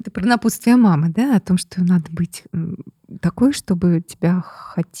 Это про напутствие мамы, да? О том, что надо быть такой, чтобы тебя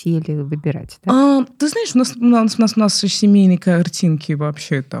хотели выбирать. Да? Ты знаешь, у нас семейные картинки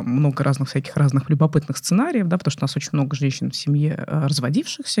вообще, там много всяких разных любопытных сценариев, да, потому что у нас очень много женщин в семье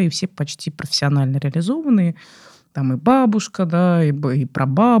разводившихся, и все почти профессионально реализованные. Там и бабушка, да, и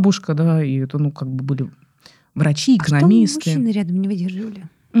прабабушка, да, и это, были врачи, экономисты. А что мужчины рядом не выдерживали?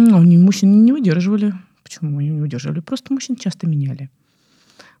 Мужчины не выдерживали. Почему они не выдерживали? Просто мужчин часто меняли.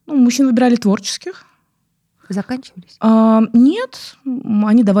 Мужчин выбирали творческих. Заканчивались? Нет,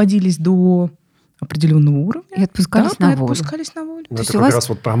 они доводились до определенного уровня. И отпускались на волю. Отпускались на волю. Ну, есть это у как вас- раз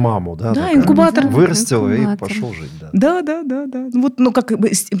вот про маму, да? Да, такая. инкубатор. Вырастила и Инкубатор. пошел жить, да. Да. Вот, как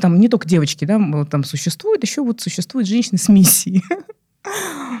бы, там не только девочки, да, там существуют, еще вот существуют женщины с миссией.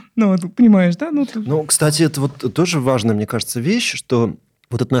 Понимаешь, да? Ну, кстати, это вот тоже важная, мне кажется, вещь, что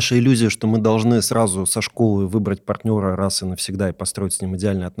вот эта наша иллюзия, что мы должны сразу со школы выбрать партнера раз и навсегда и построить с ним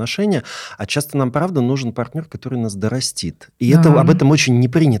идеальные отношения, а часто нам, правда, нужен партнер, который нас дорастит. И Да. об этом очень не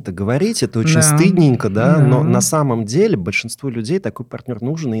принято говорить, это очень Да. стыдненько, да, Да. но на самом деле большинству людей такой партнер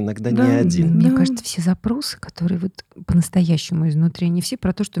нужен, и иногда Да. не один. Мне Да. кажется, все запросы, которые вот по-настоящему изнутри, они все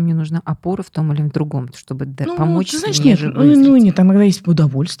про то, что мне нужна опора в том или в другом, чтобы помочь ты знаешь, мне нет, же вызреть. нет, там иногда есть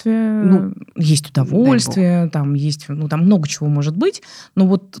удовольствие, есть дай удовольствие, там есть, там много чего может быть, но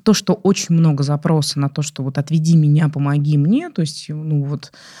вот то, что очень много запроса на то, что вот отведи меня, помоги мне, то есть,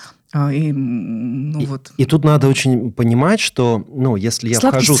 И тут надо очень понимать, что, если я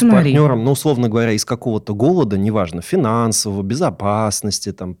Сладкий вхожу сценарий. с партнером, условно говоря, из какого-то голода, неважно, финансового,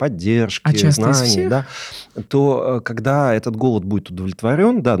 безопасности, там, поддержки, А часто из знаний, всех. да, то когда этот голод будет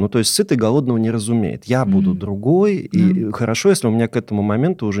удовлетворен, да, то есть сытый голодного не разумеет. Я буду другой, и хорошо, если у меня к этому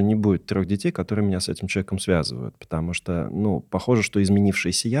моменту уже не будет 3 детей, которые меня с этим человеком связывают, потому что, похоже, что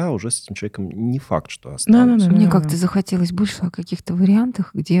изменившийся я уже с этим человеком не факт, что останусь. Да. Мне как-то захотелось больше о каких-то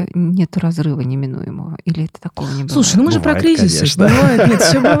вариантах, где нет разрыва неминуемого? Или это такого не бывает? Слушай, ну мы же про Бывает, кризисы. конечно. Бывает, нет,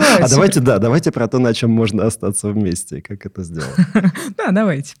 все бывает. Давайте про то, на чем можно остаться вместе, и как это сделать. Да,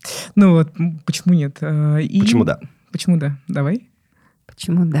 давайте. Ну вот, почему нет? Почему да? Почему да? Давай,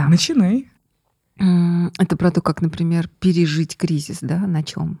 Почему да? начинай. Это про то, как, например, пережить кризис, да? На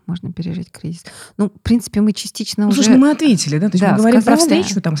чем можно пережить кризис? Ну, в принципе, мы частично Ну, уже... слушай, мы ответили, да? То есть Да, мы говорим про сказали.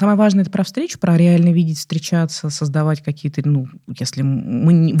 встречу, там самое важное это про встречу, про реально видеть, встречаться, создавать какие-то, ну, если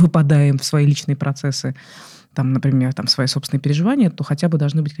мы не выпадаем в свои личные процессы, там, например, там, свои собственные переживания, то хотя бы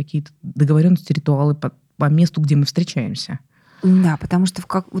должны быть какие-то договоренности, ритуалы по месту, где мы встречаемся. Да, потому что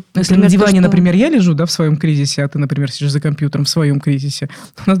вот, Если например, на диване, то, что- например, я лежу, да, в своем кризисе, а ты, например, сидишь за компьютером в своем кризисе,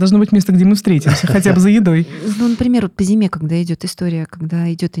 то у нас должно быть место, где мы встретимся, хотя бы за едой. Ну, например, вот по зиме, когда идет история,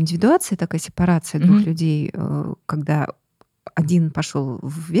 когда идет индивидуация, такая сепарация двух Мгм. людей, когда один пошел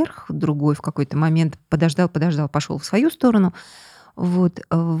вверх, другой в какой-то момент подождал, пошел в свою сторону. Вот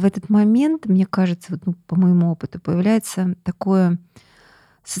в этот момент, мне кажется, вот, ну, по моему опыту, появляется такое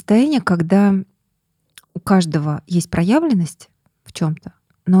состояние, когда у каждого есть проявленность в чем-то,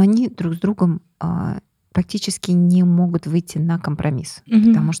 но они друг с другом практически не могут выйти на компромисс,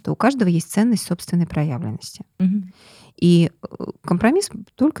 потому что у каждого есть ценность собственной проявленности. Мгм. И компромисс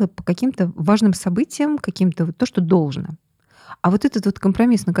только по каким-то важным событиям, каким-то вот то, что должно. А вот этот вот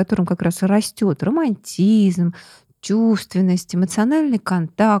компромисс, на котором как раз и растет романтизм, чувственность, эмоциональный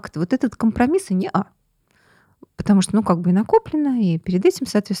контакт, вот этот компромисс и не потому что, ну, как бы и накоплено, и перед этим,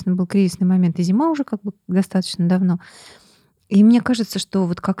 соответственно, был кризисный момент, и зима уже как бы достаточно давно. И мне кажется, что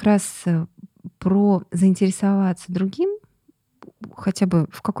вот как раз про заинтересоваться другим, хотя бы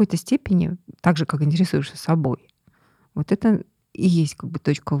в какой-то степени, так же, как интересуешься собой, вот это и есть как бы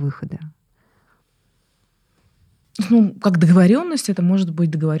точка выхода. Ну, как договоренность, это может быть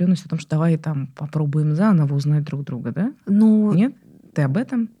договоренность о том, что давай там попробуем заново узнать друг друга, да? Ну, Нет? Ты об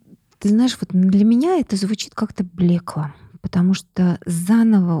этом? ты знаешь, вот для меня это звучит как-то блекло, потому что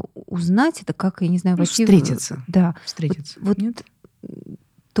заново узнать это как, я не знаю, Ну, войти встретиться. Да, Встретиться. вот Нет?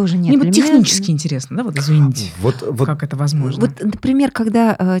 тоже нет. Мне Для вот меня- технически интересно, да? Вот извините, Вот как это возможно. Вот, например,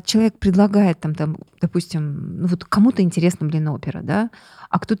 когда человек предлагает, там, допустим, ну вот кому-то интересна, опера, да,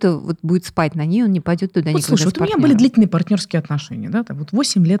 а кто-то вот будет спать на ней, он не пойдет туда Вот никогда слушай, с вот у меня партнёром. были длительные партнерские отношения, да, там вот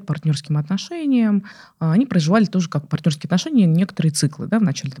 8 лет партнерским отношениям, они проживали тоже как партнерские отношения некоторые циклы, да,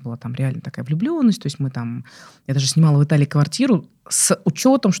 вначале это была там реально такая влюбленность, то есть мы там, я даже снимала в Италии квартиру с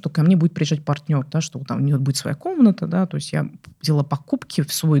учетом, что ко мне будет приезжать партнер, да, что там у нее будет своя комната, да, то есть я делала покупки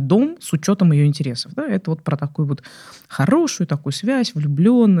в свой дом с учетом ее интересов, да, это вот про такую вот хорошую такую связь,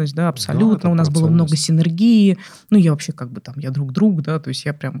 влюбленность, да, абсолютно, это у нас про было много ценность. синергии, ну, я вообще как бы там, я друг, да, то есть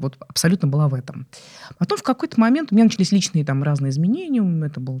я прям вот абсолютно была в этом. Потом в какой-то момент у меня начались личные там разные изменения,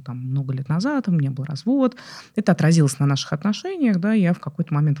 это было там много лет назад, у меня был развод, это отразилось на наших отношениях, да, я в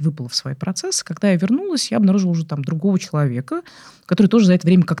какой-то момент выпала в свои процессы, когда я вернулась, я обнаружила уже там другого человека, который тоже за это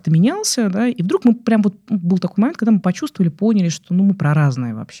время как-то менялся, да, и вдруг мы прям вот был такой момент, когда мы почувствовали, поняли, что, ну, мы про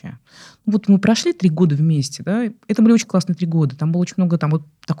разное вообще. Вот мы прошли 3 года вместе, да, это были очень классные 3 года, там было очень много там вот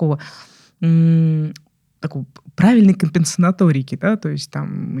такого такой правильной компенсаторики, да, то есть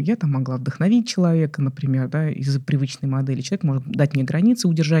там я там могла вдохновить человека, например, да, из-за привычной модели. Человек может дать мне границы,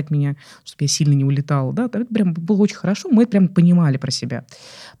 удержать меня, чтобы я сильно не улетала, да, это прям было очень хорошо, мы это прям понимали про себя.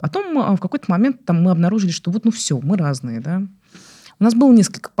 Потом в какой-то момент там мы обнаружили, что вот, ну все, мы разные, да. У нас было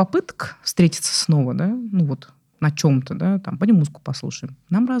несколько попыток встретиться снова, да, ну вот на чем-то, да, там, пойдем музыку послушаем.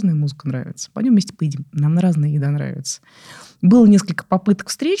 Нам разная музыка нравится. Пойдем вместе поедим. Нам разная еда нравится. Было несколько попыток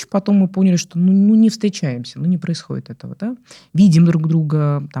встреч, потом мы поняли, что ну не встречаемся, ну не происходит этого, да. Видим друг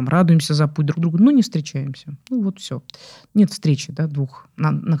друга, там, радуемся за путь друг друга, но не встречаемся. Ну вот все. Нет встречи, да, двух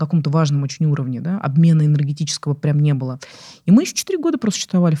на каком-то важном очень уровне, да, обмена энергетического прям не было. И мы еще 4 года просто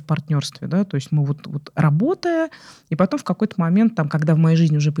существовали в партнерстве, да, то есть мы вот работая, и потом в какой-то момент, там, когда в моей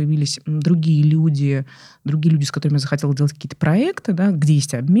жизни уже появились другие люди, с которыми я захотела делать какие-то проекты, да, где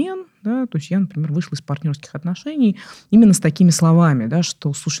есть обмен, да, то есть я, например, вышла из партнерских отношений именно с такими словами, да,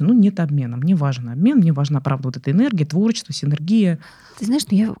 что, слушай, ну нет обмена, мне важен обмен, мне важна, правда, вот эта энергия, творчество, синергия. Ты знаешь,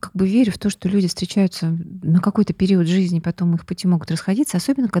 ну, я как бы верю в то, что люди встречаются на какой-то период жизни, потом их пути могут расходиться,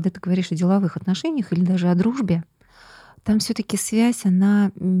 особенно когда ты говоришь о деловых отношениях или даже о дружбе. Там все-таки связь,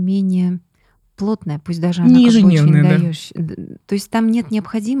 она менее плотная, пусть даже она Не как бы очень ежедневная, да. дающая. То есть там нет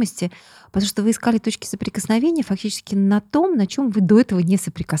необходимости, потому что вы искали точки соприкосновения фактически на том, на чем вы до этого не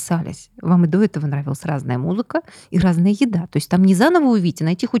соприкасались. Вам и до этого нравилась разная музыка и разная еда. То есть там не заново увидеть, а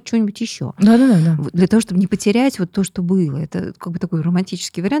найти хоть что-нибудь еще. Да. Вот для того, чтобы не потерять вот то, что было. Это как бы такой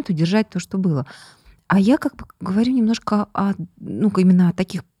романтический вариант — удержать то, что было. А я как бы говорю немножко именно о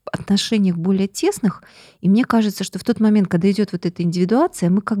таких отношениях более тесных, и мне кажется, что в тот момент, когда идет вот эта индивидуация,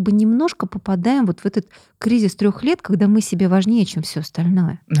 мы как бы немножко попадаем вот в этот кризис 3 лет, когда мы себе важнее, чем все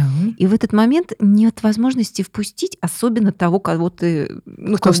остальное. Да. И в этот момент нет возможности впустить, особенно того, кого ты...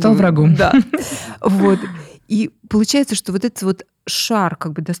 Кто стал врагом. Да. Вот. И получается, что вот этот вот шар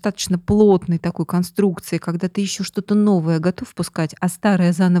как бы достаточно плотной такой конструкции, когда ты еще что-то новое готов пускать, а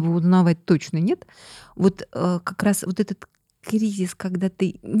старое заново узнавать точно нет, вот как раз вот этот кризис, когда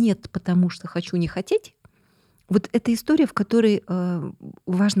ты нет, потому что хочу не хотеть, вот эта история, в которой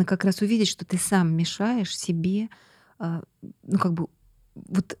важно как раз увидеть, что ты сам мешаешь себе, как бы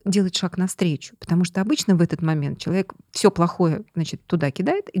вот делать шаг навстречу. Потому что обычно в этот момент человек все плохое, значит, туда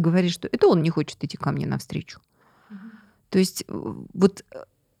кидает и говорит, что это он не хочет идти ко мне навстречу. То есть вот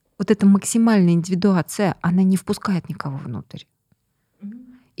эта максимальная индивидуация, она не впускает никого внутрь.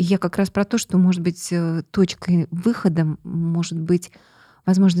 И я как раз про то, что, может быть, точкой выхода может быть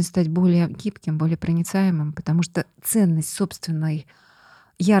возможность стать более гибким, более проницаемым, потому что ценность собственной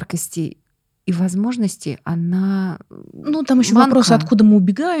яркости и возможности, она Там еще вопрос, откуда мы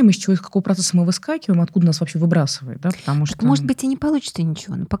убегаем, из чего, из какого процесса мы выскакиваем, откуда нас вообще выбрасывает, да, потому что... Может быть, и не получится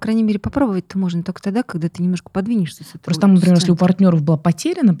ничего, но, по крайней мере, попробовать-то можно только тогда, когда ты немножко подвинешься с этого. Просто там, например, если у партнеров была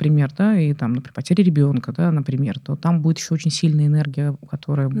потеря, например, да, и там, например, потеря ребенка, да, например, то там будет еще очень сильная энергия,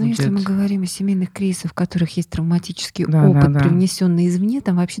 которая будет... если мы говорим о семейных кризисах, в которых есть травматический опыт, привнесенный извне,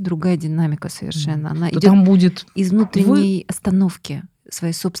 там вообще другая динамика совершенно. Она идет там будет из внутренней остановки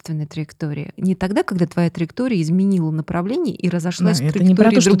своей собственной траектории. Не тогда, когда твоя траектория изменила направление и разошлась с траекторией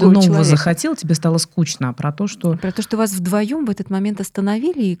другого человека. Это не про то, что ты нового захотел, тебе стало скучно, а про то, что... Про то, что вас вдвоем в этот момент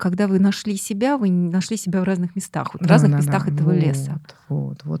остановили, и когда вы нашли себя в разных местах. Вот в разных местах этого леса.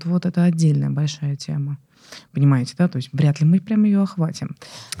 Вот это отдельная большая тема. Понимаете, да? То есть вряд ли мы прям ее охватим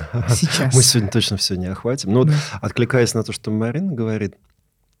сейчас. Мы сегодня точно все не охватим. Но откликаясь на то, что Марина говорит,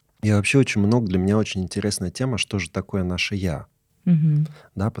 я вообще для меня очень интересная тема, что же такое наше «я».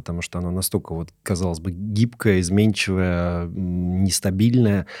 Да, потому что оно настолько, казалось бы, гибкое, изменчивое,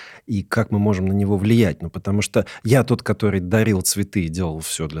 нестабильное, и как мы можем на него влиять? Потому что я тот, который дарил цветы и делал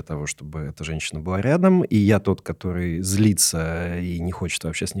все для того, чтобы эта женщина была рядом, и я тот, который злится и не хочет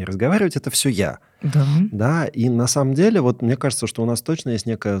вообще с ней разговаривать, это все я. Да, и на самом деле, мне кажется, что у нас точно есть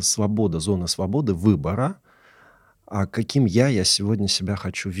некая свобода, зона свободы выбора, а каким я сегодня себя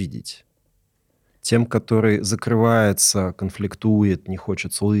хочу видеть. Тем, который закрывается, конфликтует, не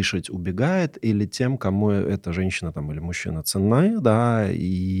хочет слышать, убегает, или тем, кому эта женщина или мужчина ценна, да,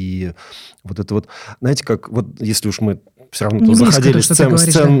 и это знаете, как, если уж мы все равно заходили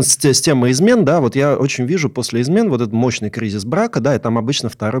с темой измен, да, я очень вижу после измен этот мощный кризис брака, да, и там обычно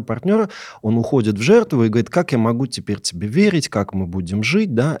второй партнер, он уходит в жертву и говорит, как я могу теперь тебе верить, как мы будем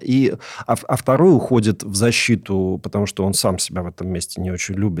жить, да, а второй уходит в защиту, потому что он сам себя в этом месте не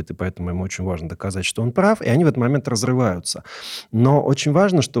очень любит, и поэтому ему очень важно доказать, что он прав, и они в этот момент разрываются. Но очень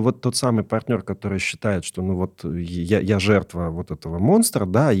важно, что тот самый партнер, который считает, что я жертва этого монстра,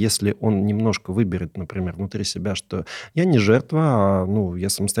 да, если он немножко выберет, например, внутри себя, что я не жертва, а я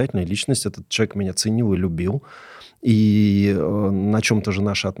самостоятельная личность, этот человек меня ценил и любил, и на чем-то же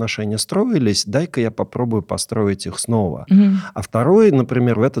наши отношения строились, дай-ка я попробую построить их снова. А второй,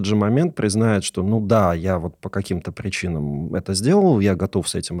 например, в этот же момент признает, что я по каким-то причинам это сделал, я готов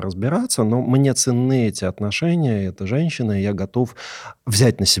с этим разбираться, но мне ценны эти отношения, эта женщина, и я готов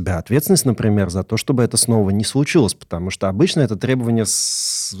взять на себя ответственность, например, за то, чтобы это снова не случилось, потому что обычно это требование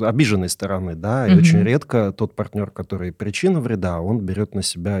с обиженной стороны, да, и очень редко тот партнер, который причина вреда, он берет на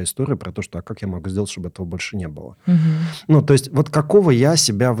себя историю про то, что а как я могу сделать, чтобы этого больше не было. То есть какого я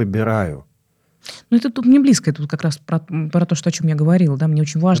себя выбираю? Это тут не близко, это как раз про то, что, о чем я говорила, да, мне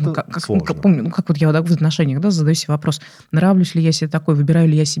очень важно, помню, я в отношениях, да, задаю себе вопрос, нравлюсь ли я себе такой, выбираю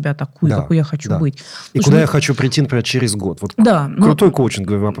ли я себя такую, какой я хочу быть. И куда я хочу прийти, например, через год. Крутой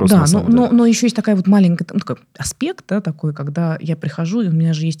коучинговый вопрос, на самом деле. Но еще есть такая маленькая такой аспект, да, такой, когда я прихожу, и у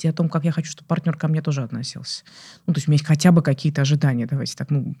меня же есть и о том, как я хочу, чтобы партнер ко мне тоже относился. То есть у меня есть хотя бы какие-то ожидания, давайте так,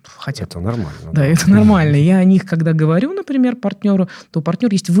 хотя бы. Это нормально. Да, это нормально. Я о них, когда говорю, например, партнеру, то у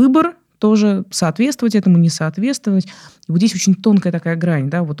партнера есть выбор, тоже соответствовать этому, не соответствовать. И здесь очень тонкая такая грань,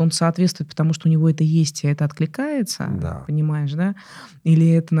 да, он соответствует, потому что у него это есть, и это откликается, понимаешь, да, или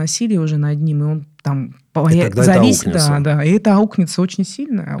это насилие уже над ним, и он там зависит, и это аукнется очень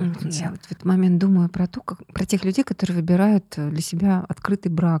сильно. Я в этот момент думаю про тех людей, которые выбирают для себя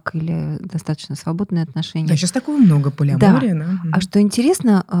открытый брак или достаточно свободные отношения. Да, сейчас такого много, полиамория. Да. А что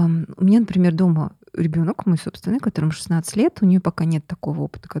интересно, у меня, например, дома ребенок мой собственный, которому 16 лет, у нее пока нет такого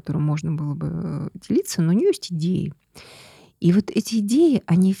опыта, которым можно было бы делиться, но у нее есть идеи. И вот эти идеи,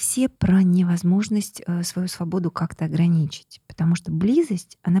 они все про невозможность свою свободу как-то ограничить. Потому что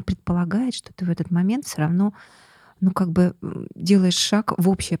близость, она предполагает, что ты в этот момент все равно, делаешь шаг в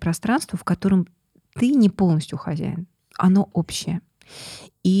общее пространство, в котором ты не полностью хозяин, оно общее.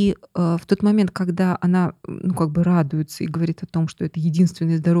 И в тот момент, когда она, радуется и говорит о том, что это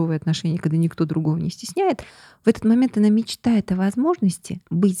единственные здоровые отношения, когда никто другого не стесняет, в этот момент она мечтает о возможности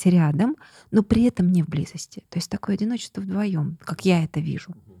быть рядом, но при этом не в близости. То есть такое одиночество вдвоем, как я это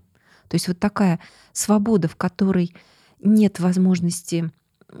вижу. То есть вот такая свобода, в которой нет возможности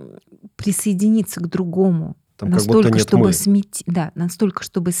присоединиться к другому Там как будто настолько, нет чтобы «мы». настолько,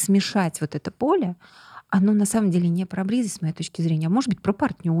 чтобы смешать вот это поле, оно на самом деле не про близость, с моей точки зрения, а может быть про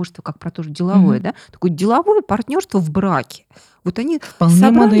партнерство, как про тоже деловое, Мгм. да? Такое деловое партнерство в браке. Вот они Вполне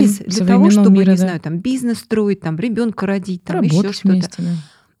собрались модель для того, современного чтобы, мира, не да. знаю, там бизнес строить, там ребенка родить, там еще Работать что-то. вместе, да.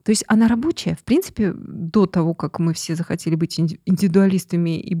 То есть она рабочая. В принципе, до того, как мы все захотели быть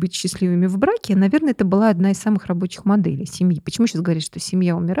индивидуалистами и быть счастливыми в браке, наверное, это была одна из самых рабочих моделей семьи. Почему сейчас говорят, что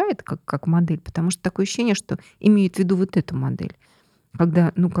семья умирает как модель? Потому что такое ощущение, что имеют в виду вот эту модель.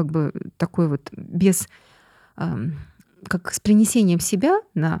 Когда, такой вот без как с принесением себя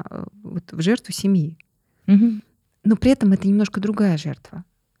в жертву семьи. Мгм. Но при этом это немножко другая жертва.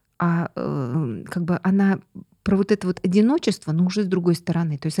 Она про вот это вот одиночество, но уже с другой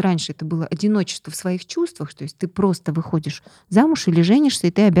стороны. То есть раньше это было одиночество в своих чувствах, то есть ты просто выходишь замуж или женишься,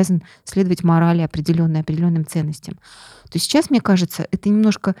 и ты обязан следовать морали определенным ценностям. То есть сейчас, мне кажется, это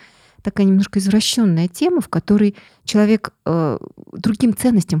такая немножко извращенная тема, в которой человек другим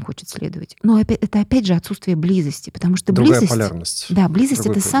ценностям хочет следовать. Но это опять же отсутствие близости, потому что Другая близость... полярность. Да, близость —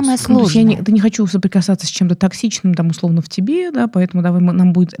 Другой это самое полюс. Ну, то есть я сложное. не хочу соприкасаться с чем-то токсичным, там, условно, в тебе, да, поэтому давай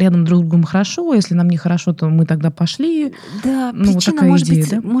нам будет рядом друг с другом хорошо, а если нам нехорошо, то мы тогда пошли. Да, Ну, вот причина такая может идея, быть,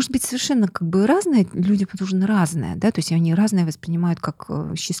 да? может быть совершенно разная, люди нужны разные, да, то есть они разные воспринимают как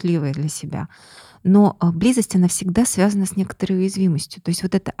счастливые для себя. Но близость, она всегда связана с некоторой уязвимостью. То есть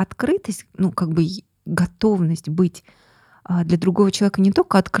вот эта открытость, готовность быть для другого человека не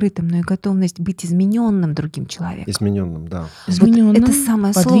только открытым, но и готовность быть измененным другим человеком. Измененным, да. Вот Измененным, это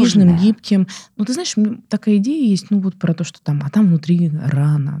самое подвижным, сложное. гибким. Ну, ты знаешь, такая идея есть, вот про то, что там внутри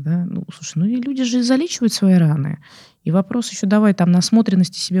рана, да. Ну, слушай, и люди же залечивают свои раны. И вопрос еще давай там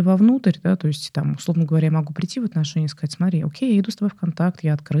насмотренности себе вовнутрь, да, то есть там, условно говоря, я могу прийти в отношения и сказать: смотри, окей, я иду с тобой в контакт,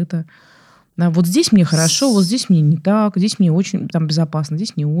 я открыта. Да, вот здесь мне хорошо, вот здесь мне не так, здесь мне очень там безопасно,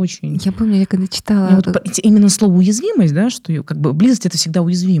 здесь не очень. Я помню, я когда И читала... вот именно слово уязвимость, да, что близость — это всегда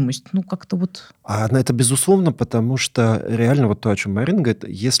уязвимость. Ну, как-то вот... Это безусловно, потому что реально вот то, о чем Марина говорит,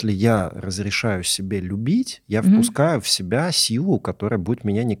 если я разрешаю себе любить, я Мгм. впускаю в себя силу, которая будет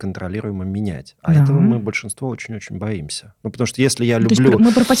меня неконтролируемо менять. А Да. этого мы большинство очень-очень боимся. Ну, потому что если я Ну, то есть люблю...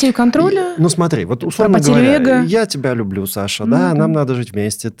 мы про потерю контроля, Ну, смотри, вот условно потерю говоря, эго. я тебя люблю, Саша, Ну, да, да. нам надо жить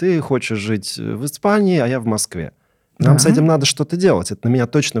вместе. Ты хочешь жить в Испании, а я в Москве. Нам с Да. этим надо что-то делать. Это на меня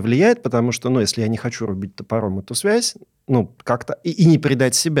точно влияет, потому что, если я не хочу рубить топором эту связь, как-то и не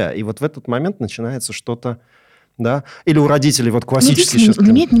предать себя. И вот в этот момент начинается что-то, да. Или у родителей вот классический Видите, сейчас...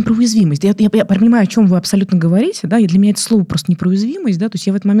 для меня это не про уязвимость. Я понимаю, о чем вы абсолютно говорите, да, и для меня это слово просто не про уязвимость, да, то есть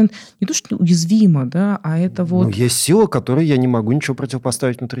я в этот момент не то, что уязвима, да, а это вот... есть сила, которой я не могу ничего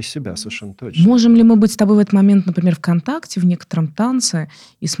противопоставить внутри себя, совершенно точно. Можем ли мы быть с тобой в этот момент, например, в контакте, в некотором танце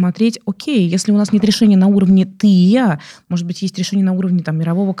и смотреть, окей, если у нас нет решения на уровне ты и я, может быть, есть решение на уровне там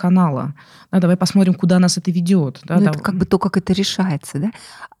мирового канала, да, давай посмотрим, куда нас это ведет. Да, это то, как это решается, да?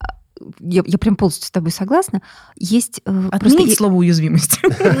 Я прям полностью с тобой согласна. Есть Отменить слово уязвимость.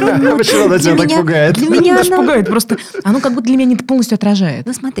 Почему она тебя так пугает? Меня даже пугает, просто оно как будто для меня не полностью отражает.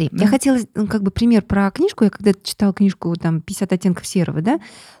 Ну смотри, я хотела пример про книжку. Я когда читала книжку там «50 оттенков серого», да,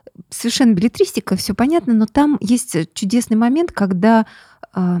 совершенно беллетристика, все понятно, но там есть чудесный момент, когда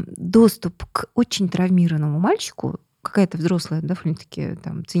доступ к очень травмированному мальчику, какая-то взрослая, довольно-таки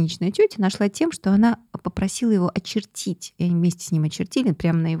там циничная тетя нашла тем, что она попросила его очертить, и они вместе с ним очертили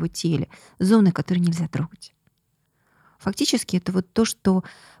прямо на его теле зоны, которые нельзя трогать. Фактически это вот то, что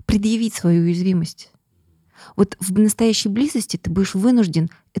предъявить свою уязвимость. Вот в настоящей близости ты будешь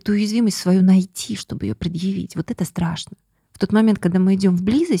вынужден эту уязвимость свою найти, чтобы ее предъявить. Вот это страшно. В тот момент, когда мы идем в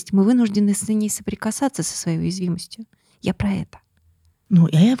близость, мы вынуждены с ней соприкасаться со своей уязвимостью. Я про это. Ну,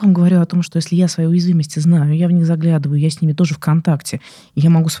 я вам говорю о том, что если я свои уязвимости знаю, я в них заглядываю, я с ними тоже в контакте, и я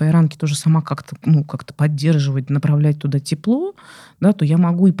могу свои рамки тоже сама как-то поддерживать, направлять туда тепло, да, то я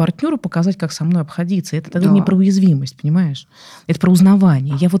могу и партнеру показать, как со мной обходиться. Это тогда не про уязвимость, понимаешь? Это про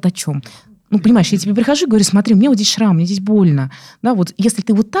узнавание. Я вот о чем. Ну, понимаешь, я тебе прихожу и говорю, смотри, у меня вот здесь шрам, мне здесь больно. Да, вот если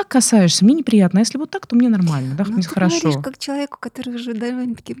ты вот так касаешься, мне неприятно, а если вот так, то мне нормально, да, Ну, мне ты хорошо. говоришь как человеку, который уже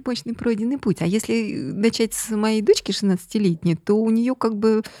довольно-таки мощный пройденный путь. А если начать с моей дочки 16-летней, то у нее как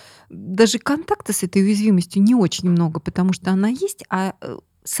бы даже контакта с этой уязвимостью не очень много, потому что она есть, а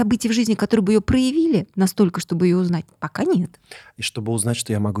событий в жизни, которые бы ее проявили настолько, чтобы ее узнать, пока нет. И чтобы узнать,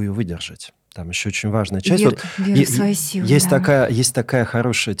 что я могу ее выдержать. Там еще очень важная часть. Вера в свои силы, есть да. есть такая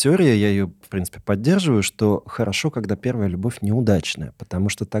хорошая теория, я ее, в принципе, поддерживаю, что хорошо, когда первая любовь неудачная, потому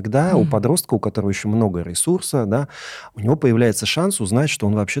что тогда у подростка, у которого еще много ресурса, да, у него появляется шанс узнать, что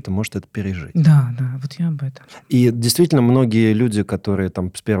он вообще-то может это пережить. Да, вот я об этом. И действительно, многие люди, которые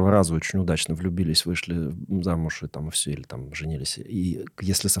там с первого раза очень удачно влюбились, вышли замуж и там все, или там женились, и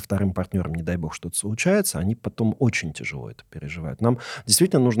если со вторым партнером, не дай бог, что-то случается, они потом очень тяжело это переживают. Нам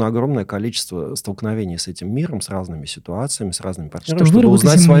действительно нужно огромное количество столкновений с этим миром, с разными ситуациями, с разными партнерами, чтобы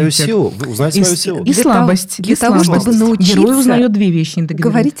узнать свою силу. Узнать свою силу. И слабость. Для того, чтобы научиться Герой узнает две вещи.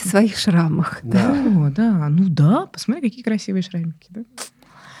 говорить о своих шрамах. Да. Посмотри, какие красивые шрамики. Да?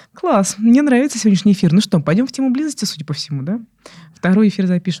 Класс. Мне нравится сегодняшний эфир. Ну что, пойдем в тему близости, судя по всему, да? Второй эфир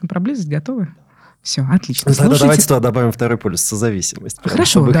запишем про близость. Готовы? Все, отлично. Тогда давайте туда добавим второй полюс — созависимость.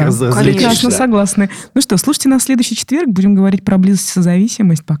 Хорошо, да. Прекрасно, согласны. Ну что, слушайте нас в следующий четверг. Будем говорить про близость и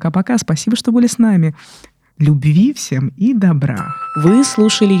созависимость. Пока-пока. Спасибо, что были с нами. Любви всем и добра. Вы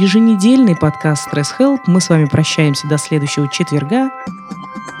слушали еженедельный подкаст Stress Help. Мы с вами прощаемся до следующего четверга.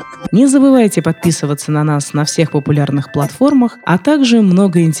 Не забывайте подписываться на нас на всех популярных платформах, а также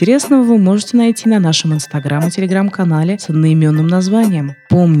много интересного вы можете найти на нашем Инстаграм и Телеграм-канале с одноименным названием.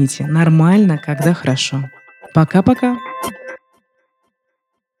 Помните, нормально, когда хорошо. Пока-пока.